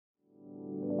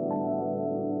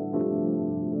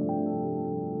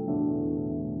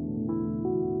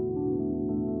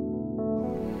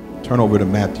Turn over to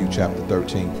Matthew chapter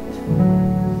 13.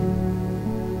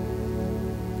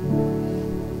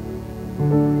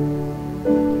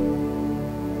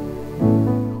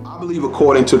 I believe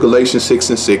according to Galatians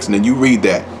 6:6, and then you read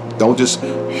that. Don't just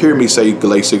hear me say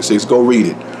Galatians 6:6. Go read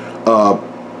it.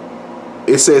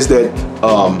 It says that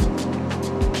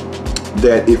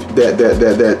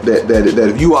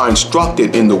if you are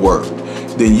instructed in the word,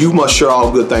 then you must share all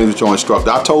good things with your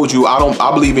instructor. I told you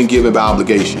I believe in giving by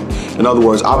obligation. In other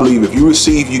words, I believe if you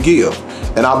receive, you give.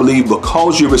 And I believe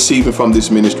because you're receiving from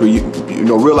this ministry, you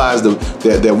know, realize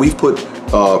that we've put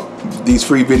these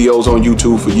free videos on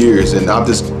YouTube for years, and I'm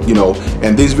just, you know,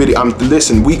 and this video,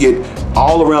 listen, we get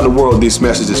all around the world, this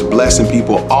message is blessing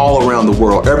people all around the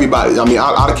world. Everybody, I mean,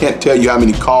 I can't tell you how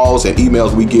many calls and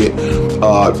emails we get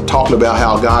talking about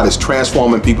how God is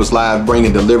transforming people's lives,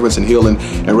 bringing deliverance and healing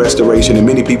and restoration. And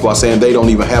many people are saying they don't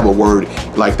even have a word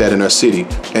like that in their city.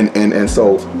 And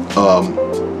so,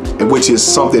 which is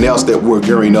something else that we're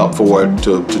gearing up for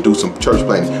to do some church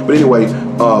planting. But anyway,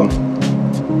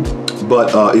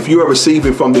 if you are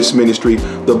receiving from this ministry,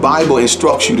 the Bible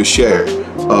instructs you to share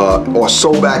or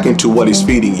sow back into what is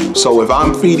feeding you. So if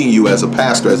I'm feeding you as a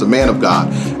pastor, as a man of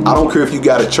God, I don't care if you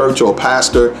got a church or a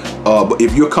pastor, but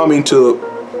if you're coming to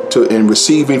and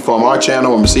receiving from our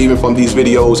channel and receiving from these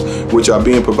videos, which are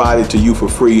being provided to you for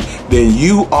free, then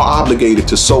you are obligated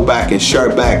to sow back and share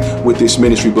back with this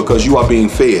ministry because you are being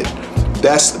fed.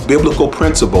 That's biblical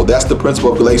principle. That's the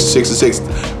principle of Galatians 6:6.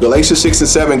 Galatians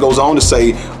 6:7 goes on to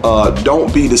say,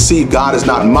 don't be deceived. God is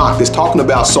not mocked. It's talking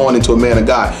about sowing into a man of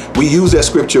God. We use that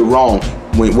scripture wrong.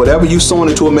 Whatever you sowing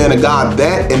into a man of God,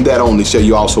 that and that only shall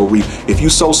you also reap. If you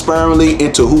sow sparingly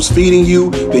into who's feeding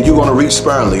you, then you're going to reap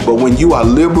sparingly. But when you are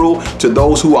liberal to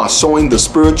those who are sowing the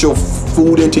spiritual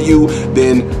food into you,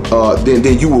 then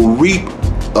you will reap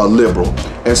liberal.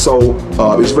 And so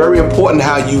it's very important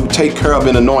how you take care of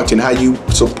an anointing, how you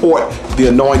support the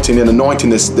anointing and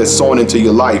anointing that's sown into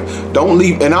your life. Don't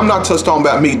leave, and I'm not just talking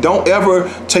about me, don't ever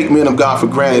take men of God for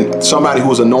granted. Somebody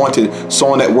who is anointed,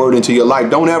 sowing that word into your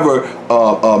life, don't ever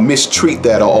mistreat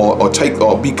that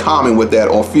or be common with that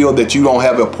or feel that you don't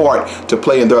have a part to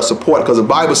play in their support. Because the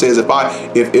Bible says if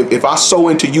I sow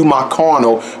into you my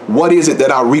carnal, what is it that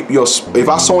I reap if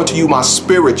I sow into you my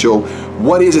spiritual,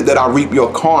 what is it that I reap your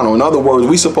carnal? In other words,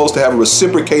 we're supposed to have a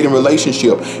reciprocating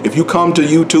relationship. If you come to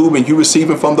YouTube and you're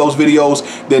receiving from those videos,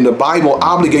 then the Bible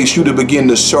obligates you to begin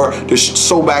to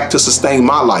sow back to sustain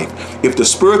my life. If the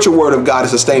spiritual word of God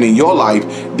is sustaining your life,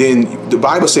 then the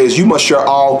Bible says you must share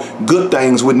all good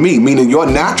things with me, meaning your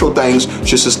natural things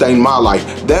should sustain my life.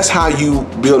 That's how you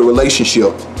build a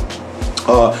relationship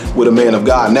with a man of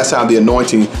God, and that's how the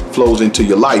anointing flows into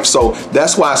your life. So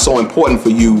that's why it's so important for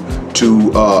you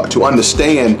to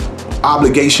understand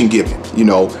obligation giving. You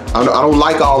know, I don't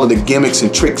like all of the gimmicks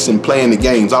and tricks and playing the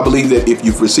games. I believe that if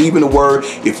you're receiving the word,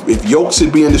 if yokes are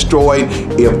being destroyed,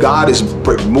 if God is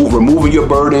removing your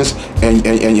burdens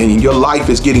and your life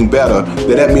is getting better,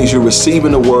 that means you're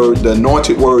receiving the word, the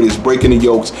anointed word is breaking the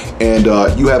yokes, and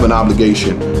you have an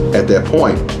obligation at that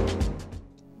point.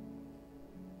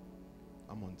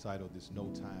 I'm entitled this No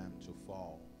Time to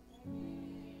Fall.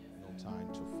 No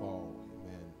time to fall.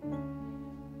 Amen.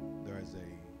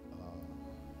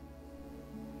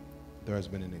 There has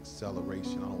been an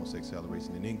acceleration, I don't want to say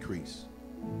acceleration, an increase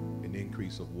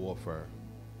of warfare.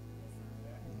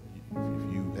 If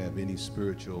you have any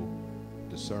spiritual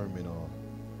discernment or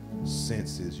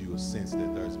senses, you will sense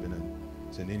that there's been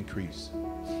an increase.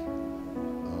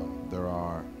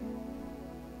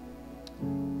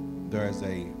 There is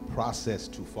a process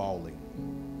to falling.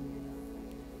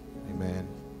 Amen.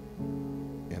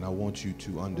 And I want you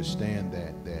to understand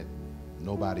that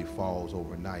nobody falls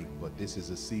overnight, but this is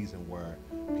a season where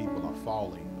people are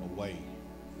falling away.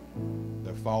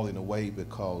 They're falling away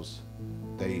because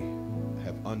they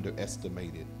have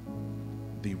underestimated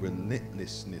the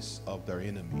relentlessness of their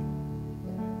enemy.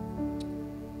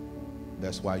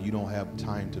 That's why you don't have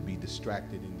time to be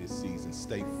distracted in this season.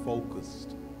 Stay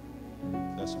focused.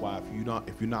 That's why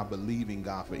if you're not believing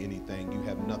God for anything, you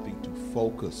have nothing to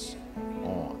focus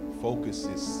on. Focus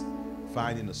is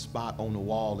finding a spot on the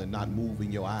wall and not moving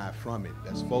your eye from it.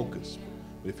 That's focus.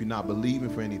 But if you're not believing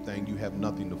for anything, you have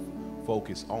nothing to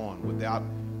focus on.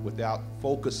 Without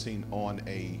focusing on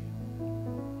a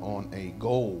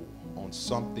goal, on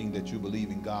something that you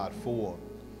believe in God for,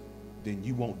 then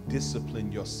you won't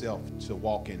discipline yourself to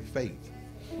walk in faith.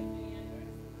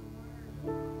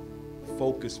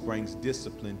 Focus brings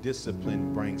discipline.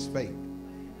 Discipline brings faith.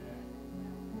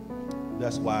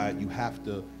 That's why you have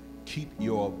to keep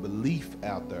your belief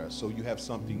out there so you have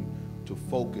something to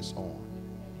focus on.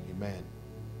 Amen.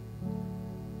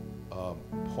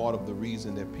 Part of the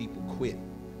reason that people quit,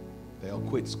 they'll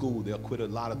quit school, they'll quit a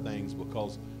lot of things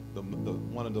because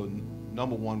one of the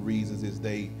number one reasons is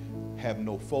they have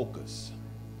no focus.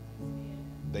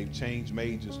 They've changed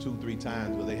majors 2-3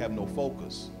 times, but they have no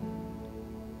focus.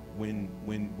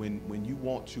 When you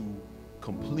want to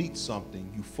complete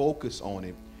something, you focus on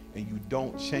it, and you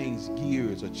don't change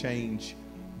gears or change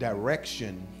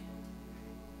direction,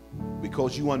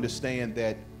 because you understand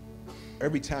that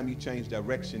every time you change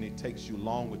direction, it takes you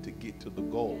longer to get to the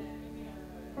goal.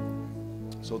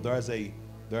 So there's the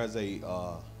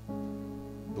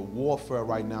warfare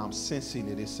right now. I'm sensing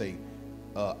it. It's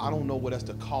I don't know what else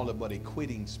to call it, but a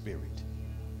quitting spirit,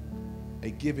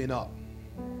 a giving up.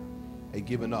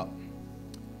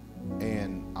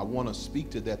 And I want to speak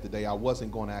to that today. I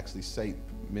wasn't going to actually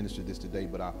minister this today,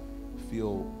 but I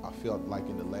felt like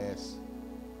in the last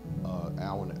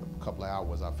hour and a couple of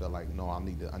hours, I felt like, no, I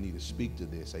need to speak to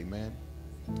this. Amen.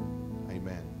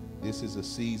 Amen. This is a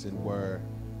season where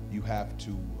you have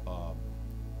to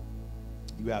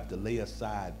lay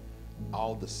aside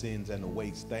all the sins and the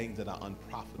weights, things that are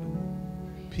unprofitable,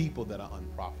 people that are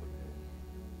unprofitable.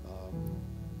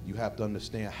 You have to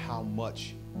understand how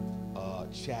much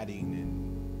chatting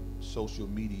and social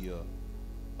media,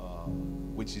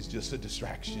 which is just a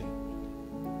distraction,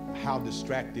 how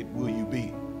distracted will you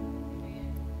be?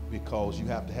 Because you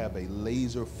have to have a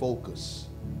laser focus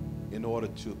in order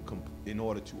to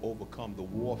overcome the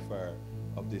warfare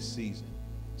of this season.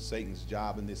 Satan's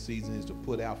job in this season is to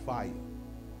put out fire.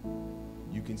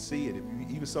 You can see it.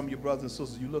 Even some of your brothers and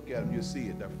sisters, you look at them, you'll see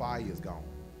it. Their fire is gone.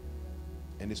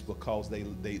 And it's because they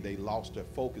lost their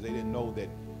focus. They didn't know that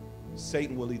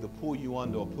Satan will either pull you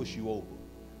under or push you over.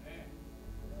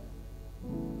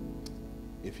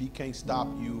 If he can't stop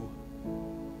you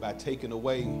by taking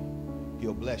away,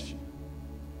 he'll bless you.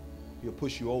 He'll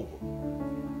push you over.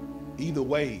 Either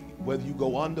way, whether you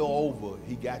go under or over,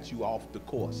 he got you off the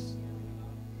course.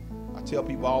 I tell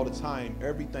people all the time,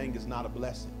 everything is not a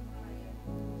blessing.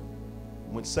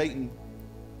 When Satan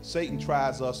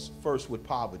tries us first with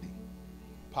poverty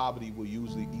will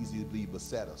usually easily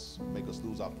beset us, make us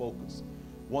lose our focus.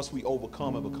 Once we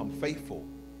overcome and become faithful,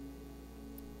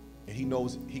 and he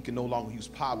knows he can no longer use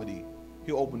poverty,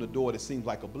 he'll open the door that seems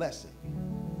like a blessing.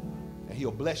 And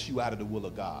he'll bless you out of the will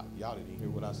of God. Y'all didn't hear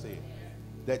what I said.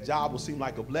 That job will seem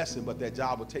like a blessing, but that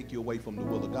job will take you away from the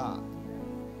will of God.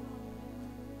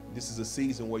 This is a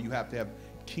season where you have to have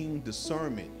keen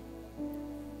discernment,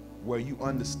 where you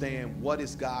understand what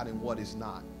is God and what is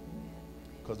not.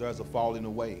 Because there's a falling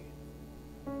away.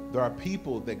 There are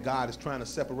people that God is trying to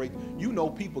separate. You know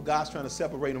people God's trying to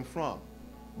separate them from.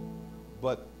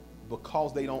 But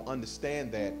because they don't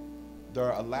understand that,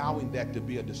 they're allowing that to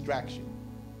be a distraction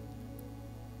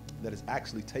that is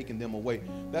actually taking them away.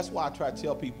 That's why I try to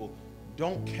tell people,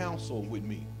 don't counsel with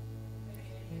me.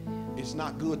 It's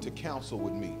not good to counsel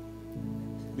with me,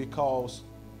 because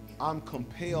I'm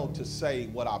compelled to say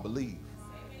what I believe.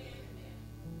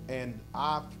 And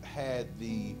I've had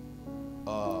the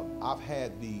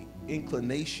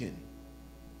inclination,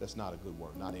 that's not a good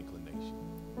word, not inclination,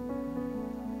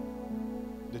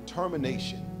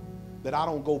 determination that I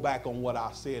don't go back on what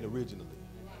I said originally.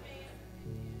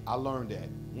 I learned that.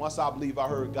 Once I believe I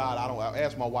heard God, I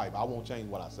ask my wife, I won't change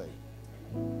what I say.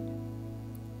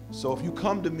 So if you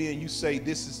come to me and you say,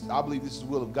 I believe this is the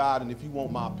will of God, and if you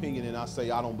want my opinion and I say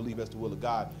I don't believe that's the will of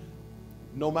God,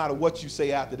 no matter what you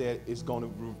say after that, it's going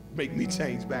to make me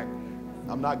change back.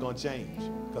 I'm not going to change,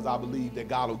 because I believe that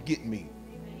God will get me.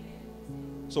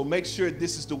 So make sure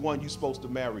this is the one you're supposed to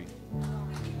marry.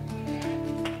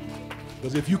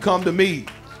 Because if you come to me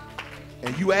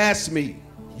and you ask me,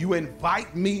 you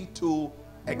invite me to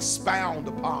expound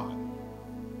upon.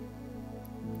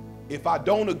 If I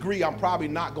don't agree, I'm probably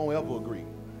not going to ever agree.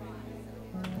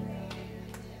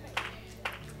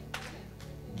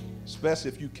 Especially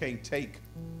if you can't take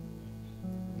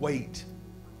wait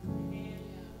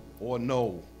or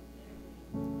no,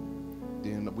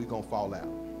 then we're going to fall out.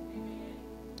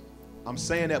 I'm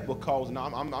saying that because, now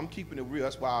I'm keeping it real.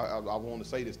 That's why I want to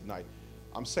say this tonight.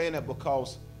 I'm saying that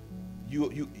because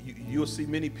you'll see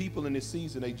many people in this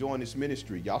season, they join this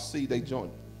ministry. Y'all see they join.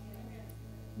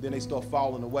 Then they start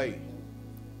falling away.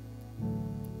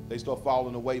 They start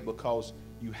falling away because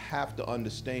you have to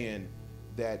understand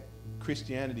that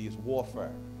Christianity is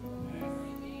warfare.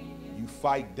 You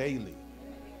fight daily.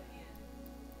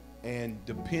 And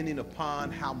depending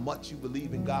upon how much you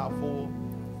believe in God for,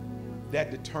 that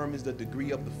determines the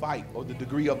degree of the fight or the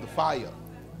degree of the fire.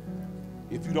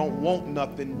 If you don't want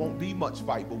nothing, won't be much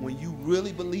fight. But when you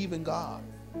really believe in God,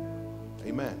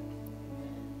 amen.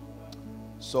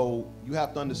 So you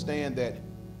have to understand that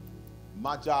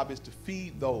My job is to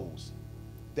feed those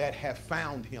that have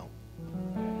found him.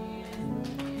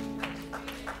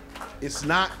 It's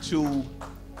not to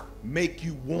make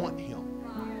you want him.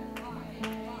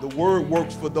 The word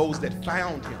works for those that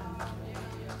found him.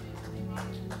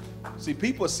 See,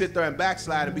 people sit there and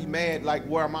backslide and be mad like,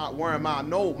 where am I?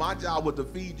 No, my job was to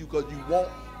feed you because you want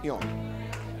him.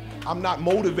 I'm not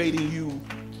motivating you.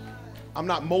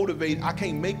 I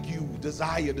can't make you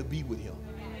desire to be with him.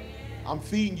 I'm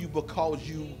feeding you because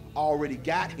you already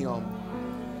got him,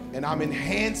 and I'm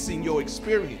enhancing your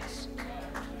experience.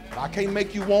 I can't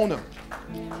make you want him.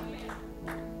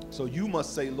 So you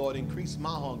must say, Lord, increase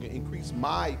my hunger, increase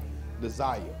my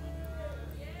desire.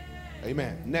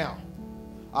 Amen. Now,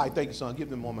 all right, thank you, son. Give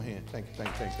them one more hand. Thank you.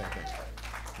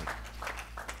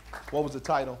 What was the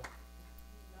title?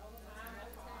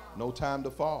 No time to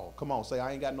fall. Come on, say,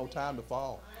 I ain't got no time to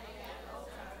fall.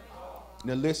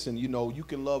 Now listen, you know, you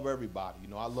can love everybody. You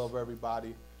know, I love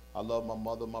everybody. I love my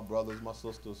mother, my brothers, my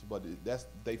sisters, but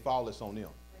they fall, it's on them.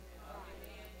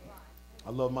 I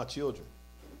love my children.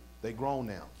 They grown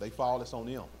now. They fall, it's on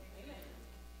them.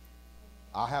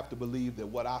 I have to believe that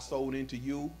what I sowed into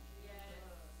you,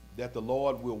 that the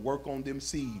Lord will work on them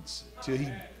seeds till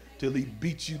he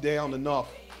beats you down enough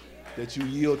that you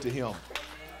yield to him.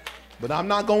 But I'm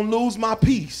not going to lose my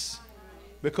peace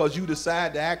because you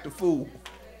decide to act a fool.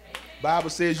 Bible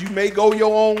says you may go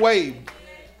your own way,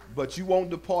 but you won't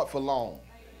depart for long.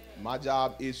 My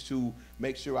job is to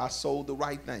make sure I sow the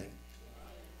right thing.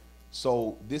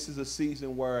 So this is a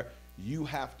season where you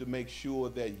have to make sure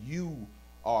that you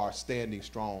are standing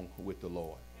strong with the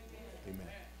Lord. Amen.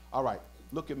 All right,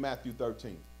 look at Matthew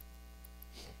 13.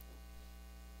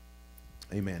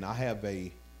 Amen. I have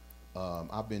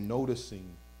I've been noticing,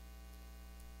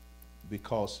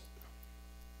 because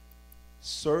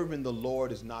serving the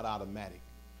Lord is not automatic.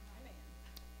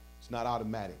 It's not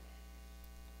automatic.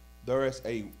 There's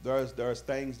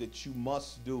things that you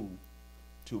must do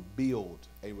to build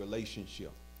a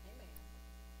relationship.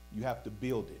 You have to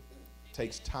build it. It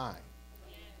takes time.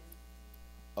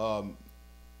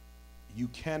 You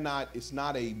cannot, it's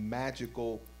not a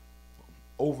magical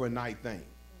overnight thing.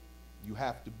 You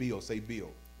have to build. Say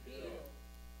build.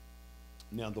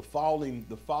 Now the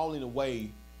falling away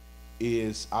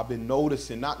is, I've been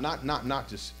noticing, not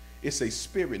just, it's a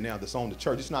spirit now that's on the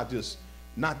church. It's not just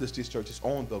this church, it's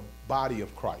on the body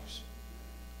of Christ.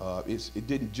 It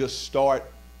didn't just start,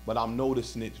 but I'm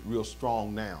noticing it real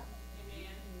strong now.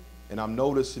 And I'm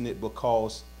noticing it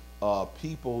because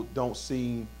people don't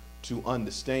seem to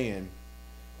understand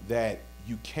that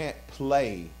you can't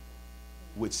play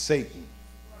with Satan.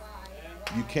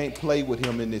 You can't play with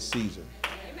him in this season.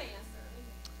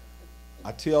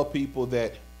 I tell people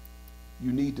that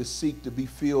you need to seek to be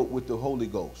filled with the Holy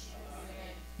Ghost.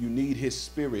 You need his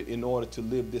spirit in order to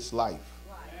live this life.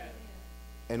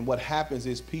 And what happens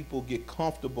is people get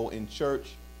comfortable in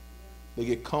church. They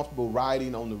get comfortable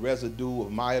riding on the residue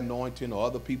of my anointing or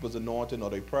other people's anointing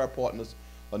or their prayer partners'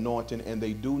 anointing, and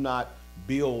they do not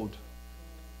build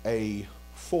a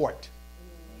fort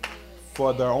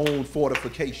for their own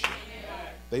fortification.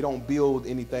 They don't build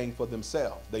anything for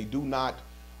themselves. They do not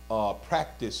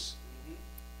practice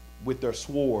with their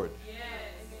sword.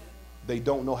 They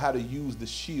don't know how to use the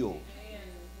shield.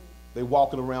 They're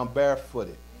walking around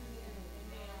barefooted.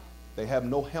 They have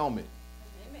no helmet.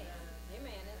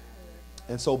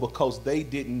 And so because they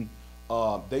didn't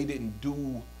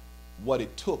do what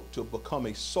it took to become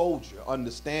a soldier,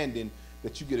 understanding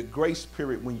that you get a grace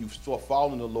period when you start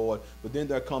following the Lord, but then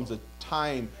there comes a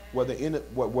time where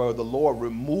the Lord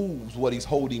removes what he's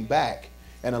holding back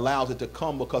and allows it to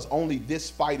come, because only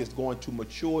this fight is going to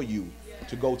mature you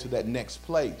to go to that next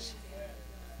place.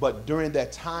 But during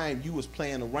that time, you was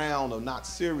playing around or not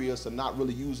serious or not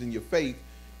really using your faith,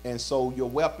 and so your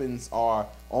weapons are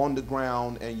on the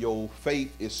ground and your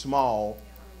faith is small.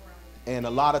 And a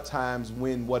lot of times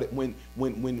when you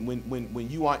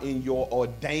are in your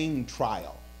ordained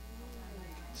trial,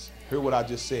 hear what I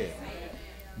just said,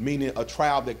 meaning a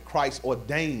trial that Christ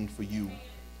ordained for you,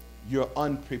 you're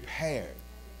unprepared.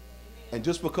 And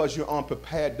just because you're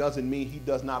unprepared doesn't mean he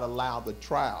does not allow the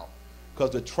trial, because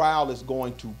the trial is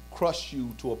going to crush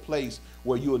you to a place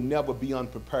where you'll never be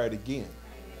unprepared again.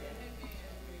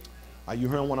 Are you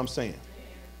hearing what I'm saying?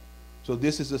 So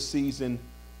this is a season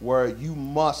where you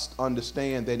must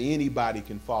understand that anybody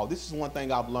can fall. This is one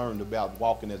thing I've learned about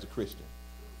walking as a Christian.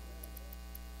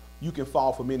 You can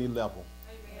fall from any level.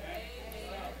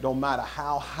 Don't matter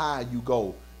how high you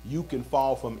go, you can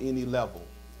fall from any level.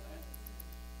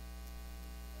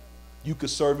 You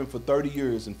could serve him for 30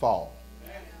 years and fall.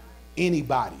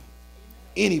 Anybody.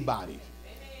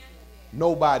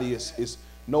 Nobody is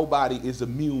Nobody is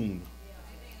immune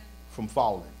from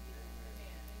falling.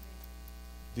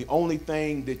 The only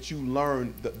thing that you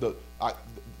learn,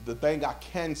 the thing I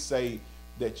can say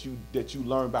that you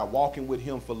learn by walking with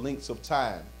him for lengths of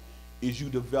time is you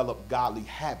develop godly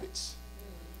habits.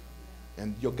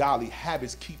 And your godly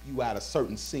habits keep you out of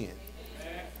certain sin.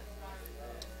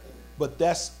 But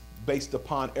that's based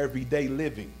upon everyday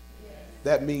living.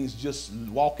 That means just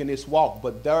walking this walk.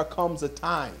 But there comes a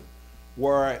time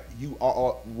where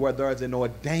where there's an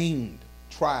ordained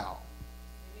trial.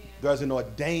 There's an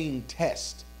ordained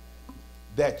test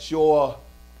that your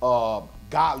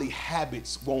godly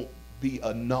habits won't be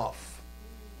enough.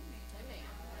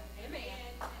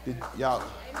 Y'all,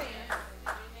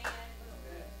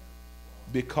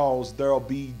 because there'll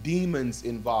be demons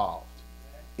involved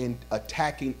in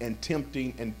attacking and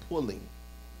tempting and pulling,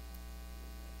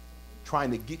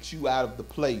 trying to get you out of the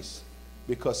place,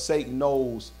 because Satan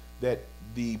knows that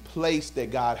the place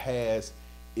that God has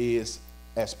is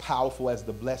as powerful as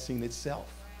the blessing itself.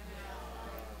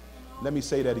 Let me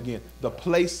say that again. The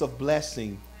place of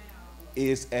blessing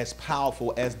is as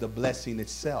powerful as the blessing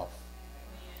itself.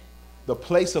 The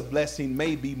place of blessing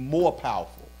may be more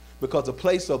powerful, because the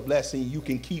place of blessing, you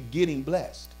can keep getting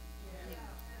blessed.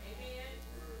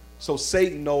 So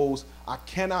Satan knows I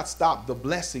cannot stop the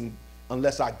blessing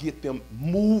unless I get them,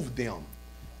 move them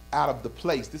out of the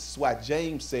place. This is why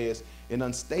James says an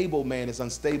unstable man is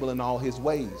unstable in all his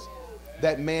ways.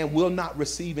 That man will not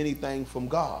receive anything from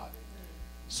God.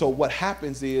 So what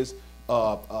happens is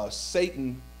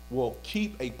Satan will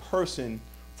keep a person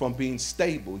from being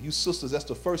stable. You sisters, that's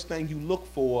the first thing you look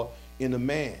for in a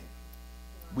man.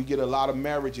 We get a lot of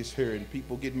marriages here and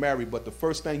people get married, but the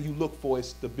first thing you look for is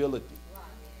stability.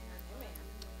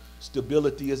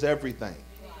 Stability is everything.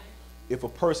 If a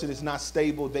person is not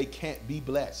stable, they can't be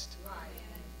blessed.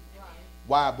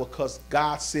 Why? Because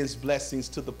God sends blessings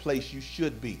to the place you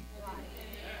should be.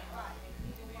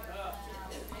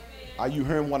 Are you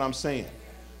hearing what I'm saying?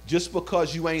 Just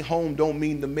because you ain't home don't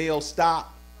mean the mail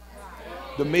stop.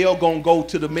 The mail gonna go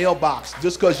to the mailbox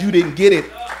just because you didn't get it.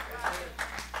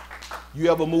 You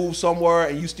ever move somewhere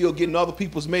and you still getting other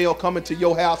people's mail coming to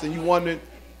your house and you wondering,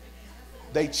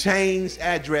 they changed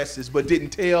addresses but didn't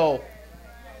tell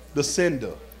the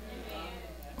sender.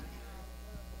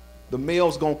 The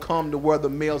mail's gonna come to where the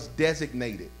mail's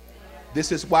designated.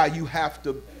 This is why you have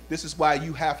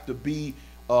to be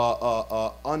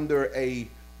under a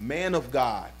man of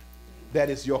God that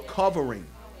is your covering.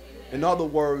 In other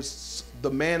words,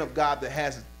 the man of God that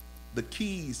has the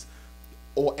keys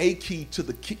or a key to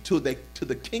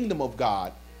the kingdom of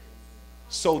God,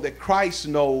 so that Christ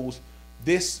knows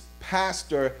this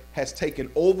pastor has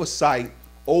taken oversight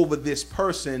over this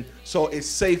person, so it's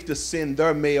safe to send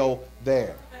their mail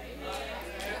there.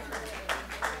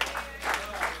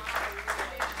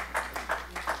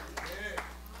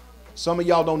 Some of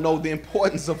y'all don't know the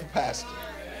importance of a pastor.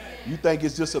 You think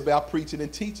it's just about preaching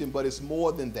and teaching, but it's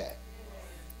more than that.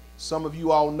 Some of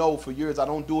you all know for years I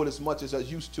don't do it as much as I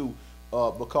used to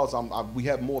because we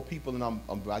have more people and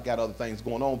I got other things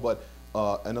going on. But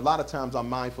and a lot of times I'm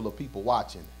mindful of people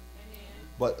watching.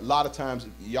 But a lot of times,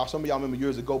 some of y'all remember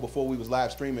years ago before we was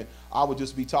live streaming, I would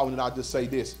just be talking and I'd just say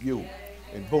this, you,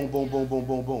 and boom, boom, boom, boom,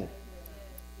 boom, boom.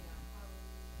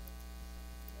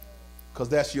 Because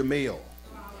that's your mail.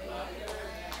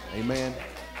 Amen.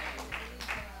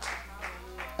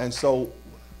 And so,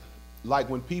 like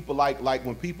when people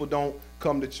when people don't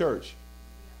come to church,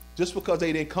 just because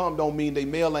they didn't come don't mean their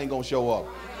mail ain't gonna show up.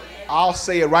 I'll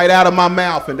say it right out of my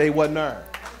mouth and they wasn't there.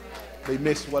 They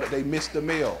missed the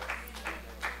mail.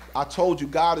 I told you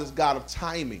God is God of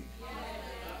timing.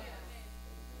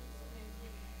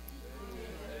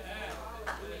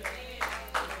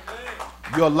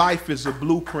 Your life is a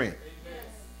blueprint.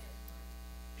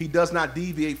 He does not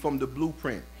deviate from the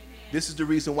blueprint. This is the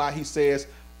reason why he says,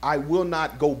 I will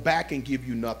not go back and give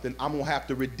you nothing. I'm going to have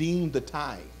to redeem the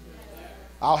time.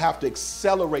 I'll have to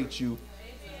accelerate you.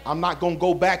 I'm not going to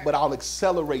go back, but I'll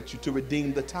accelerate you to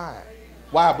redeem the time.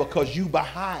 Why? Because you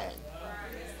behind.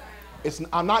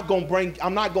 I'm not going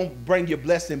to bring your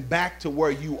blessing back to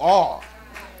where you are,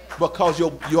 because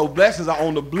your blessings are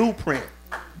on the blueprint.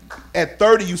 At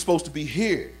 30, you're supposed to be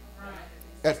here.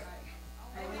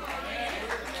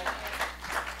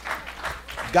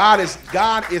 God is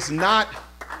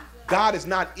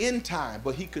not in time,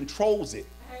 but he controls it.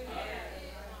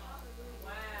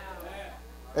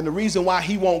 And the reason why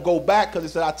he won't go back, because he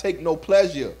said, I take no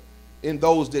pleasure in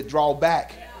those that draw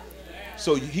back.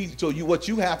 So what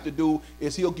you have to do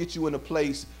is he'll get you in a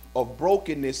place of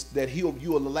brokenness that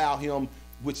you'll allow him,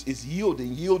 which is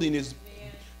yielding.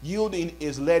 Yielding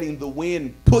is letting the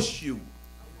wind push you.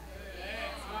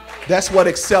 That's what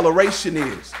acceleration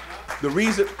is. The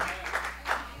reason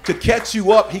to catch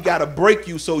you up, he got to break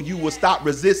you so you will stop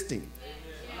resisting.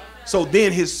 So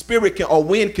then his spirit can, or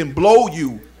wind can blow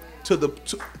you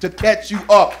to catch you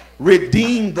up,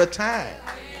 redeem the time.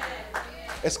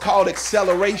 It's called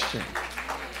acceleration.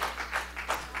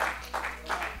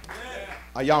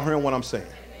 Are y'all hearing what I'm saying?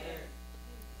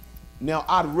 Now,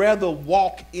 I'd rather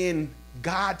walk in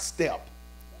God's step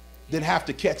than have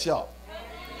to catch up.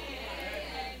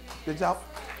 Did y'all?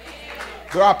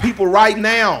 There are people right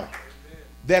now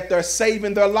that they're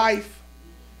saving their life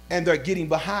and they're getting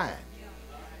behind.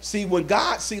 See, when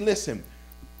God, listen.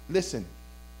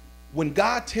 When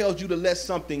God tells you to let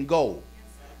something go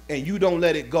and you don't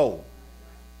let it go,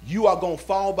 you are going to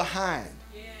fall behind.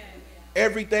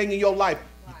 Everything in your life.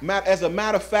 As a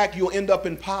matter of fact, you'll end up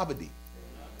in poverty.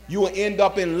 You will end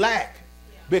up in lack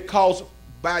because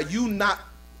by you not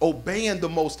obeying the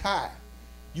Most High,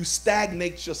 you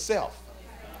stagnate yourself.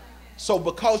 So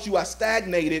because you are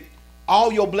stagnated,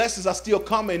 all your blessings are still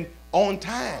coming on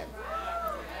time.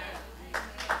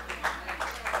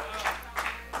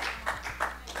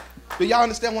 Do y'all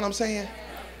understand what I'm saying?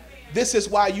 This is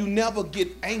why you never get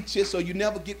anxious or you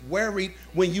never get worried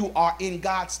when you are in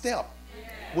God's step.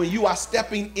 When you are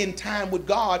stepping in time with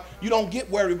God, you don't get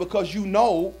worried because you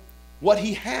know what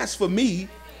he has for me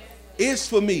is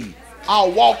for me.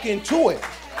 I'll walk into it.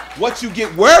 What you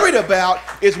get worried about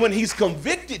is when he's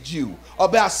convicted you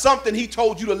about something he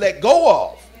told you to let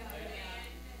go of.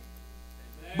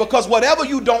 Because whatever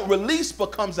you don't release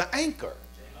becomes an anchor.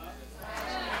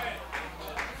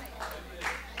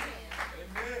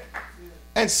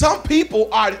 And some people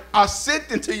are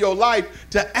sent into your life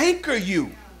to anchor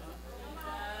you,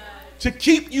 to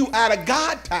keep you out of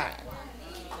God time.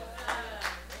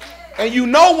 And you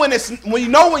know when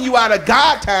you're out of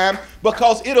God time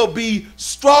because it'll be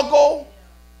struggle,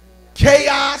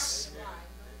 chaos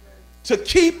to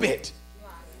keep it.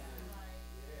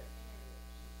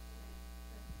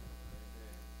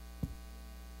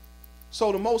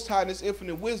 So the Most High in his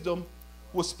infinite wisdom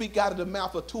will speak out of the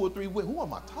mouth of 2 or 3 witnesses. Who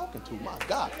am I talking to? My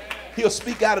God. He'll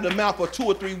speak out of the mouth of 2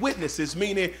 or 3 witnesses,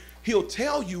 meaning he'll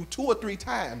tell you 2 or 3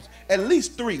 times, at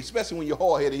least 3, especially when you're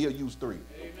hard-headed, he'll use 3.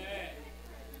 Amen.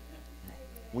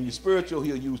 When you're spiritual,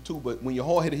 he'll use 2, but when you're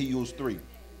hard-headed, he'll use 3.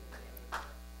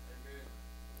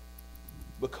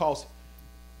 Because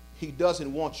he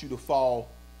doesn't want you to fall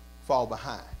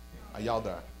behind. Are y'all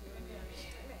there?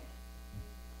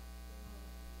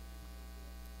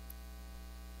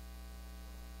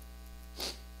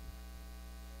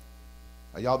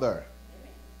 Are y'all there?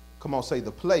 Come on, say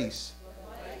the place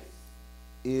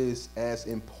is as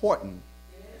important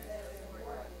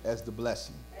as the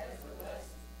blessing.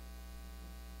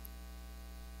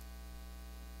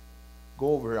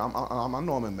 Go over here. I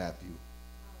know I'm in Matthew.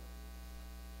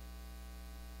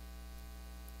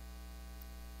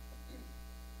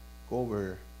 Go over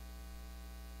here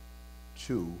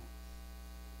to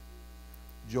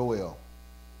Joel.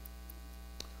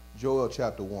 Joel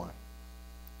chapter 1.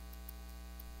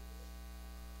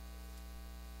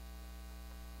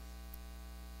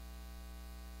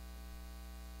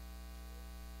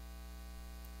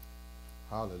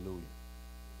 Hallelujah.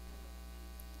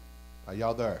 Are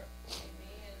y'all there? Amen.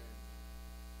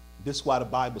 This is why the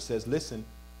Bible says, listen,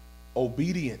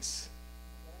 obedience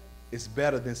is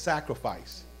better than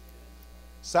sacrifice.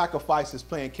 Sacrifice is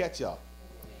playing catch up.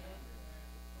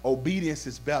 Obedience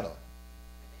is better.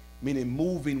 Meaning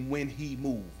moving when he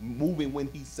moves, moving when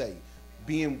he say,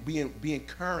 being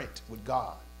current with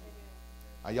God.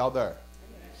 Are y'all there?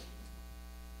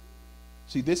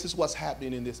 See, this is what's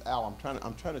happening in this hour.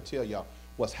 I'm trying to tell y'all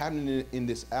what's happening in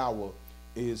this hour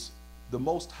is the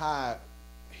Most High,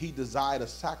 he desired a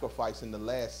sacrifice in the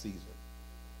last season.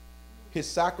 His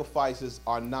sacrifices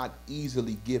are not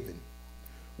easily given.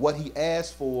 What he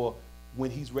asks for when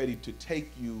he's ready to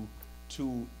take you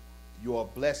to your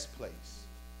blessed place,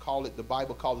 the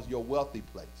Bible calls it your wealthy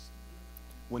place.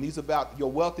 When he's about, your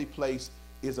wealthy place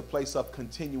is a place of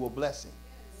continual blessing.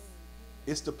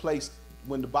 It's the place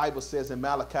when the Bible says in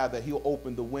Malachi that he'll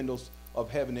open the windows of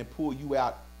heaven and pull you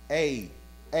out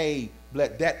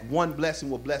that one blessing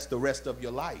will bless the rest of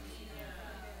your life.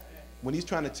 When he's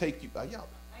trying to take you,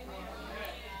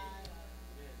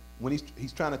 when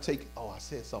he's trying to take, I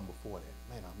said something before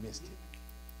that. Man, I missed it.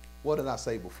 What did I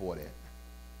say before that?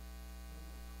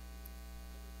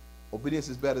 Obedience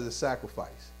is better than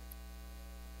sacrifice.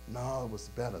 No, it was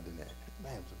better than that.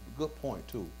 Man, it was a good point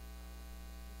too.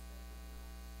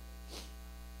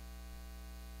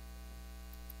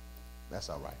 That's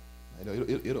all right.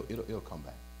 It'll come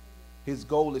back. His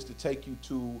goal is to take you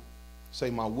to, say,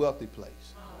 my wealthy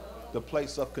place, the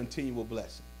place of continual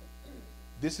blessing.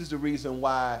 This is the reason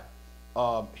why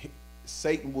um,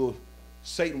 Satan will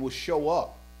show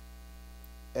up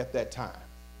at that time.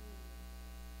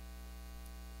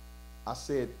 I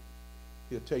said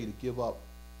he'll tell you to give up.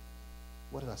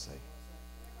 What did I say?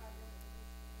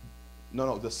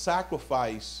 No, the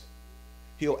sacrifice,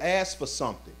 he'll ask for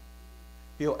something.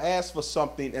 He'll ask for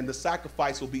something, and the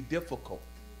sacrifice will be difficult.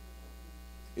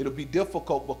 It'll be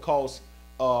difficult because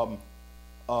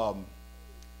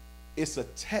it's a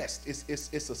test.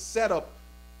 It's a setup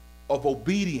of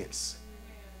obedience.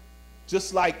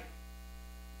 Just like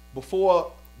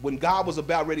before, when God was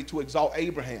about ready to exalt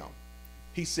Abraham,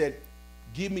 he said,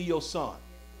 give me your son.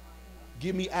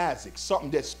 Give me Isaac,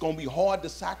 something that's going to be hard to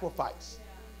sacrifice.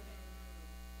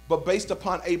 But based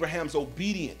upon Abraham's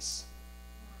obedience,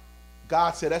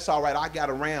 God said, that's all right, I got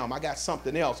a ram, I got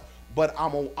something else, but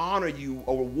I'm going to honor you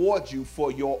or reward you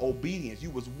for your obedience. You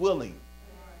was willing.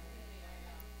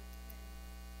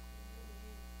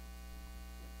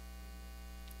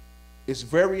 It's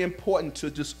very important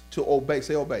to obey.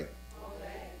 Say obey.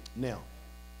 Now,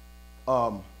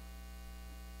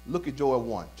 look at Joel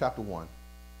 1, chapter 1.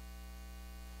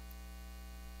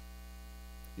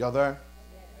 Y'all there?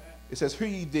 It says, hear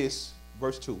ye this,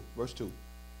 verse 2.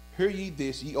 Hear ye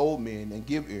this, ye old men, and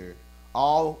give ear,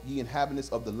 all ye inhabitants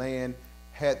of the land.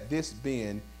 Had this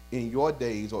been in your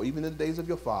days, or even in the days of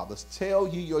your fathers, tell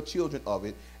ye your children of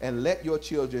it, and let your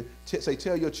children,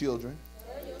 tell your children,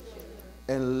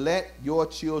 and let your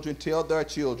children tell their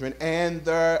children, and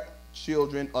their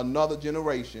children, another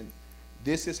generation.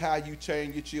 This is how you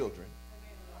train your children.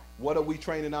 What are we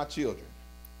training our children?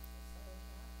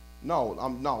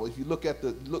 No. If you look at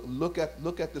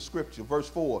the scripture, verse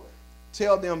 4.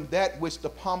 Tell them that which the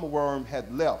palmerworm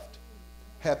had left,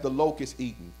 had the locust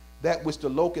eaten. That which the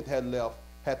locust had left,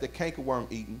 had the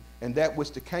cankerworm eaten. And that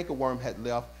which the cankerworm had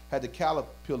left, had the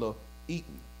caterpillar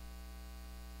eaten.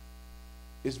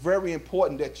 It's very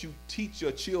important that you teach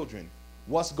your children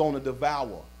what's going to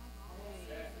devour.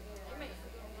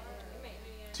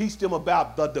 Teach them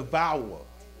about the devourer.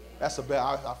 That's a better,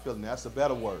 I feel that. That's a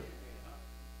better word.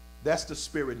 That's the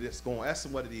spirit that's going. That's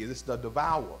what it is. It's the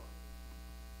devourer.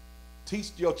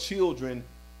 Teach your children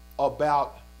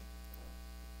about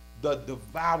the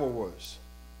devourers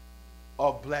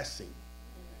of blessing.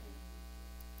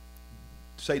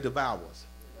 Say devourers.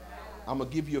 I'm going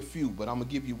to give you a few, but I'm going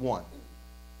to give you one.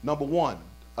 Number one,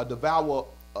 a devourer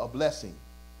of blessing.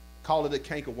 Call it a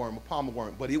cankerworm, a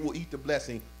palmerworm, but it will eat the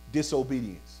blessing,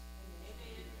 disobedience.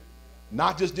 Amen.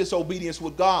 Not just disobedience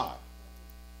with God,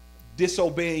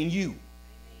 disobeying you. Amen.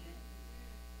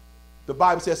 The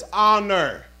Bible says,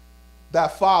 honor thy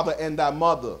father and thy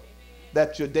mother, amen,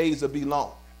 that your days will be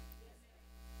long.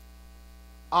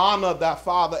 Honor thy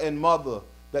father and mother,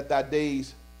 that thy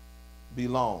days be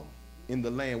long in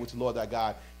the land which the Lord thy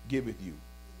God giveth you.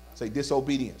 Say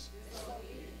disobedience.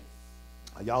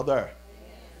 Are y'all there? Amen.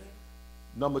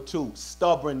 Number two,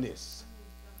 stubbornness.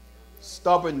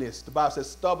 Stubbornness. The Bible says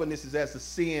stubbornness is as the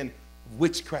sin of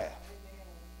witchcraft.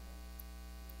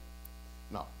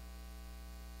 No.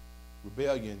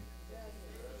 Rebellion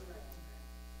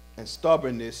and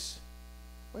stubbornness.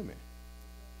 Wait a minute.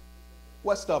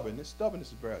 What's stubbornness? Stubbornness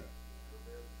is rebellion.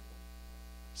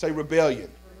 Say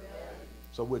rebellion.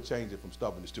 So we'll change it from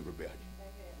stubbornness to rebellion.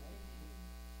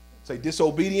 Say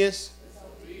disobedience.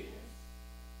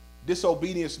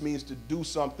 Disobedience means to do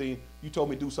something. You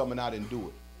told me to do something and I didn't do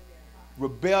it.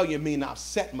 Rebellion means I've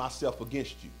set myself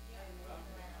against you.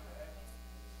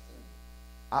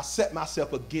 I set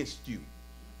myself against you.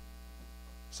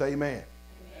 Say amen.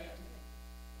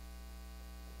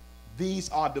 These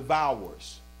are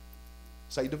devourers.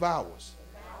 Say devourers.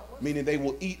 Meaning they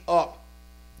will eat up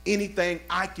anything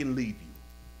I can leave you.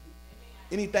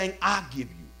 Anything I give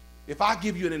you. If I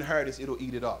give you an inheritance, it'll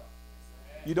eat it up.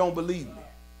 You don't believe me?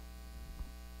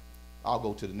 I'll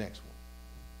go to the next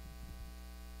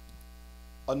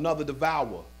one. Another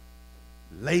devourer.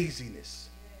 Laziness.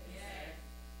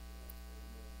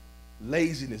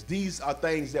 Laziness. These are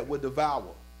things that will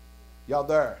devour. Y'all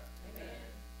there? Amen.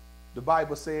 The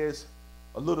Bible says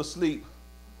a little sleep,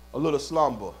 a little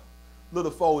slumber, a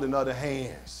little folding of the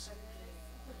hands.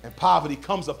 And poverty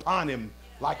comes upon him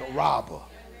like a robber.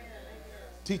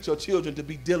 Teach your children to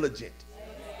be diligent.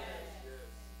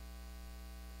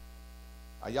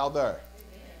 Are y'all there?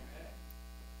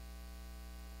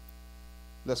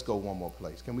 Let's go one more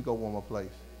place. Can we go one more place?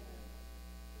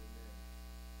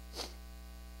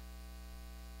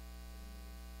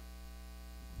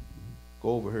 Go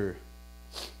over here.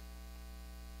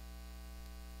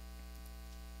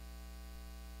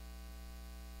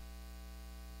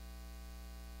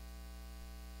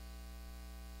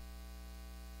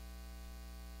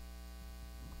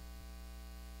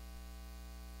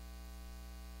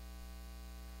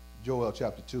 Joel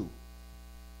chapter 2.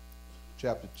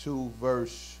 Chapter 2,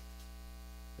 verse,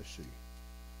 let's see.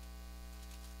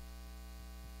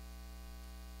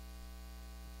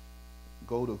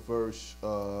 Go to verse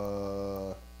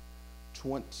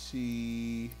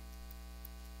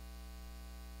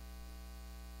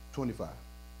 25.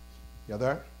 You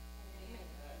there?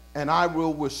 And I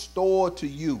will restore to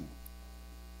you.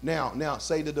 Now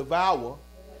say the devourer.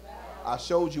 I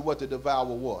showed you what the devourer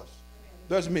was.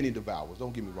 There's many devourers,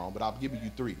 don't get me wrong, but I've given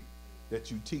you three that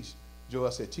you teach.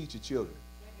 Joel said, teach your children.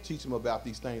 Teach them about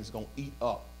these things going to eat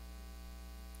up.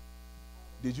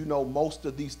 Did you know most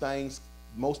of these things,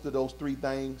 most of those three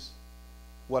things,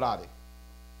 what are they?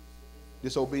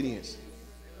 Disobedience,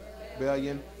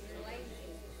 rebellion.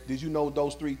 Did you know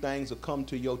those three things will come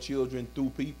to your children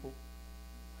through people?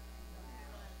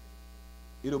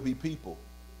 It'll be people.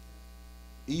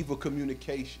 Evil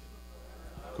communication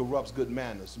corrupts good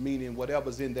manners, meaning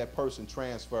whatever's in that person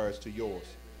transfers to yours.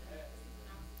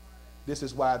 This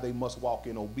is why they must walk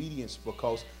in obedience,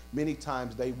 because many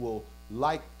times they will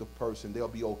like the person, they'll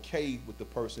be okay with the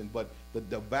person, but the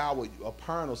devourer, a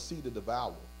parent will see the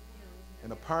devourer,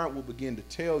 and a parent will begin to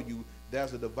tell you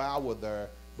there's a devourer there,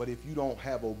 but if you don't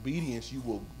have obedience, you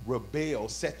will rebel,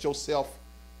 set yourself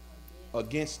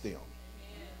against them.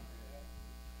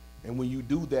 And when you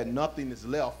do that, nothing is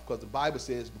left, because the Bible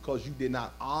says, because you did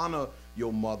not honor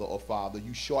your mother or father,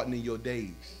 you shortening your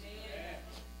days. Amen.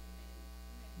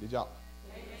 Did y'all?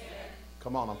 Amen.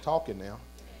 Come on, I'm talking now.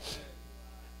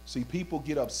 See, people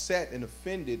get upset and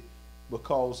offended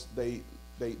because they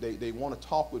want to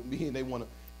talk with me and they want to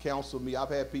counsel me. I've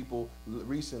had people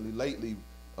lately,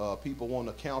 people want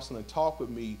to counsel and talk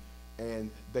with me, and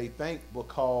they think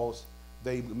because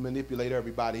they manipulate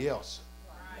everybody else,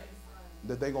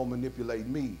 that they're going to manipulate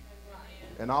me.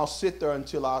 And I'll sit there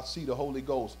until I see the Holy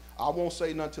Ghost. I won't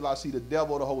say nothing until I see the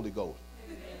devil or the Holy Ghost.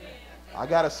 I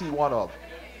got to see one of them.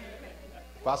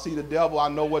 If I see the devil, I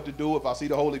know what to do. If I see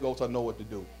the Holy Ghost, I know what to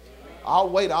do. I'll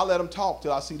wait. I'll let them talk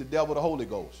till I see the devil or the Holy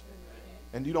Ghost.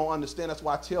 And you don't understand. That's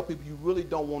why I tell people you really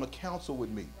don't want to counsel with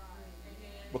me,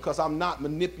 because I'm not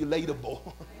manipulatable.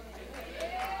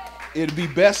 It'd be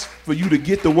best for you to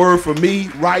get the word from me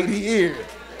right here.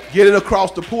 Get it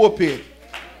across the pulpit.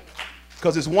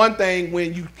 Because it's one thing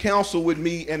when you counsel with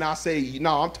me and I say,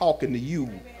 no, I'm talking to you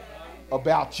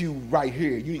about you right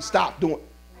here. You need to stop doing.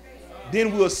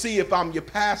 Then we'll see if I'm your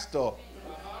pastor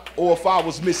or if I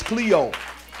was Miss Cleo.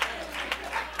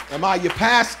 Am I your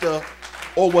pastor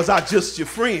or was I just your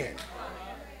friend?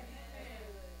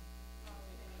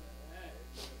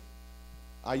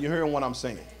 Are you hearing what I'm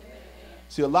saying?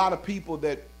 See, a lot of people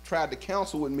that tried to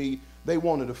counsel with me, they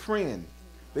wanted a friend.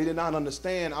 They did not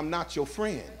understand I'm not your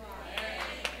friend.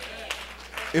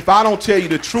 If I don't tell you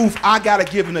the truth, I got to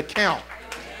give an account.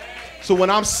 So when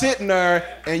I'm sitting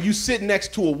there and you sit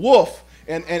next to a wolf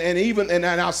and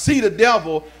I see the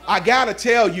devil, I got to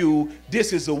tell you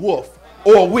this is a wolf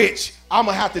or a witch. I'm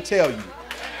going to have to tell you.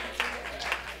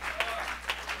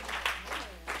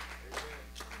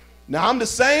 Now, I'm the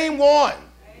same one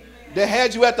that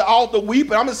had you at the altar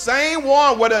weeping. I'm the same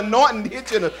one where the anointing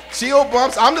hit you and the chill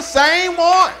bumps. I'm the same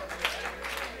one.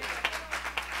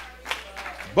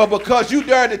 But because you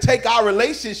dared to take our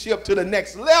relationship to the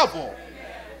next level.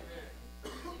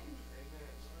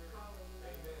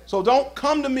 So don't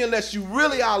come to me unless you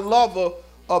really are a lover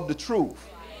of the truth.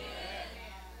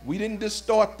 We didn't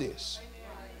distort this.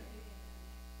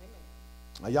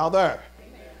 Are y'all there?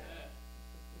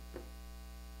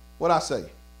 What'd I say?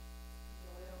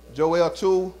 Joel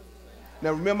 2.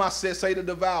 Now remember I said say the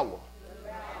devourer.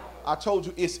 I told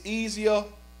you it's easier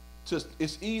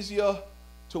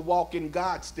to walk in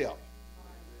God's step.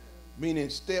 Meaning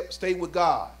stay with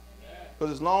God.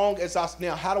 Because as long as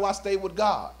now how do I stay with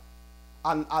God?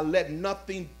 I let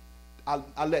nothing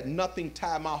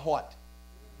tie my heart.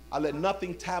 I let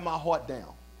nothing tie my heart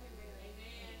down.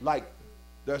 Like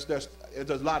there's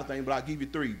a lot of things, but I'll give you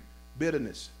three.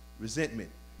 Bitterness, resentment,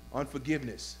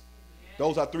 unforgiveness.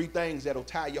 Those are three things that'll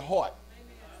tie your heart.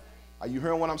 Are you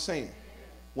hearing what I'm saying?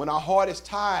 When our heart is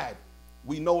tied,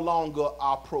 we no longer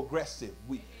are progressive.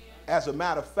 As a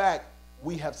matter of fact,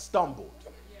 we have stumbled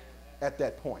at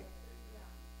that point.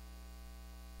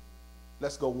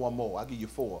 Let's go one more. I'll give you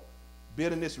four.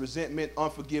 Bitterness, resentment,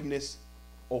 unforgiveness,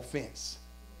 offense.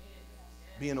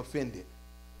 Being offended.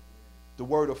 The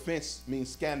word offense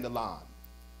means scandalon.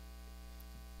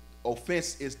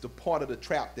 Offense is the part of the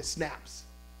trap that snaps.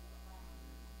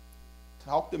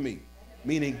 Talk to me.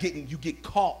 Meaning you get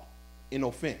caught in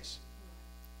offense.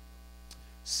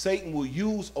 Satan will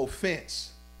use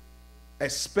offense,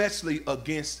 especially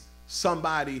against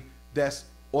somebody that's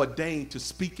ordained to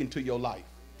speak into your life.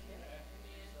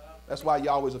 That's why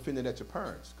you're always offended at your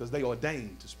parents, because they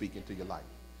ordained to speak into your life.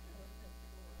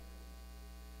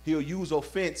 He'll use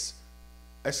offense,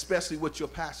 especially with your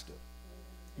pastor.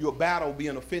 You'll battle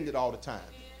being offended all the time.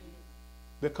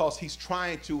 Because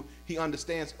he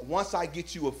understands, once I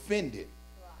get you offended,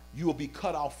 you will be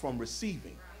cut off from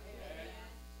receiving.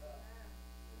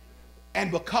 And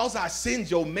because I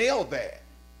send your mail there,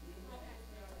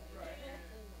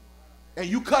 and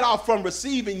you cut off from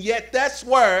receiving, yet that's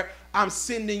where I'm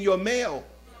sending your mail.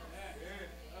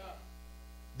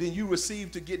 Then you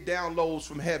receive to get downloads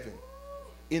from heaven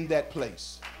in that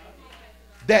place.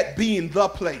 That being the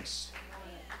place.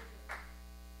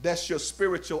 That's your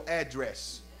spiritual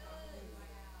address.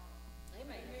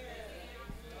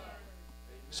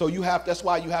 So that's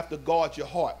why you have to guard your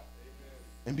heart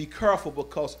and be careful,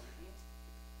 because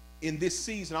in this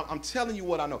season, I'm telling you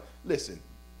what I know. Listen,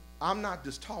 I'm not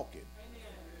just talking.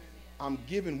 I'm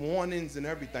giving warnings and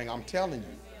everything. I'm telling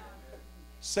you.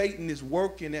 Satan is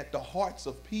working at the hearts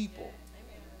of people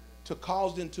to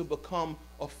cause them to become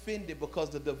offended, because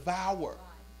the devourer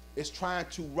is trying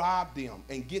to rob them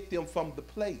and get them from the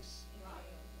place.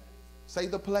 Say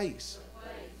the place.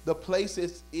 The place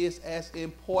is as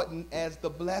important as the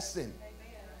blessing.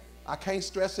 I can't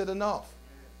stress it enough.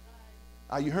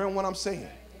 Are you hearing what I'm saying?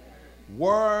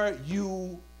 Where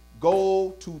you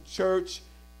go to church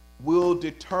will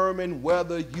determine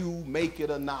whether you make it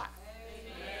or not.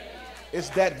 It's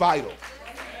that vital.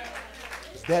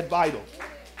 It's that vital.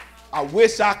 I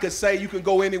wish I could say you can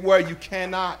go anywhere. You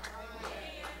cannot.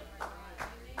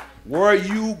 Where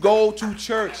you go to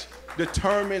church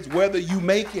determines whether you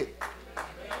make it.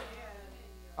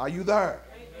 Are you there?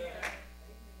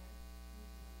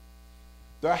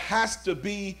 There has to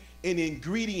be an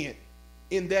ingredient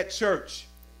in that church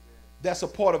that's a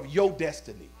part of your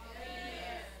destiny.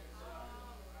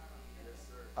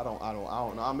 I don't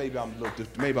know. Maybe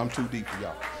I'm too deep for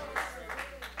y'all.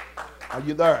 Are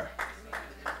you there?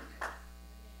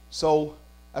 So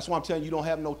that's why I'm telling you, you don't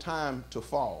have no time to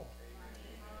fall.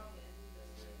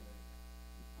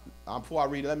 Before I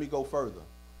read it, let me go further.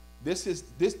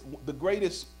 The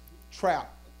greatest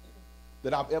trap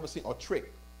that I've ever seen, or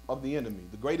trick of the enemy,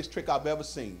 the greatest trick I've ever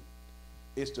seen,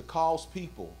 is to cause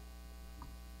people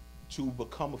to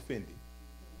become offended.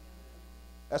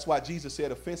 That's why Jesus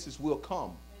said offenses will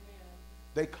come.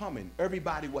 They coming.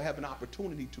 Everybody will have an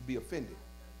opportunity to be offended.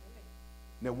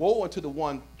 Now, woe unto the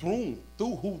one through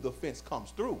who the offense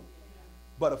comes through.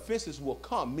 But offenses will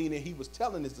come, meaning he was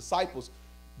telling his disciples,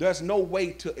 there's no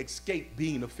way to escape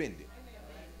being offended.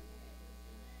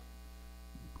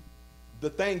 The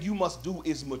thing you must do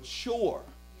is mature.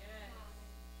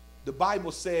 The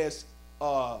Bible says,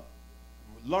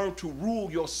 learn to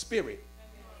rule your spirit.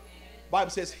 The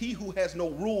Bible says, he who has no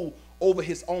rule over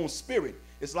his own spirit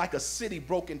is like a city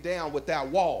broken down without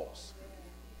walls.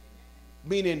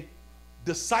 Meaning,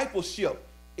 discipleship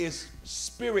is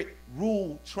spirit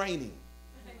rule training.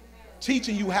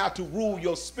 Teaching you how to rule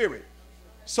your spirit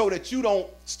so that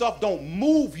stuff don't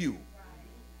move you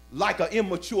like an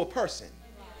immature person.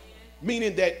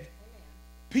 Meaning that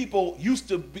people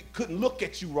couldn't look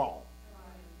at you wrong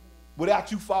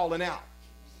without you falling out.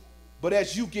 But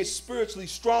as you get spiritually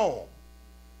strong,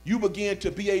 you begin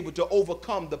to be able to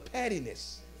overcome the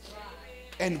pettiness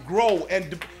and grow.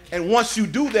 And once you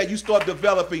do that, you start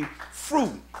developing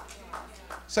fruit.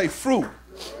 Say fruit.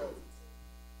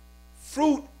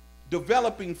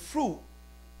 Developing fruit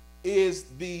is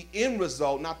the end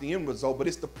result, not the end result, but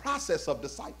it's the process of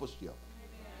discipleship.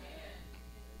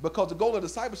 Because the goal of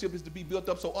discipleship is to be built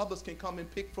up so others can come and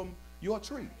pick from your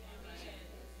tree.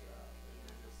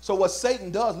 So what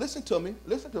Satan does, listen to me.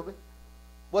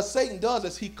 What Satan does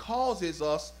is he causes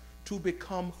us to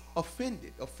become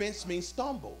offended. Offense means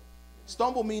stumble.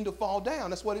 Stumble means to fall down.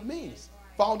 That's what it means.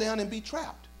 Fall down and be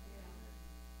trapped.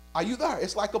 Are you there?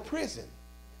 It's like a prison.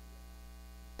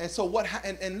 And so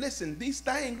and listen, these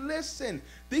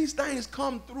things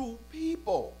come through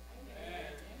people.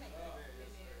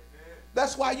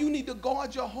 That's why you need to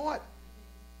guard your heart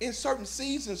in certain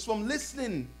seasons from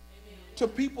listening to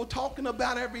people talking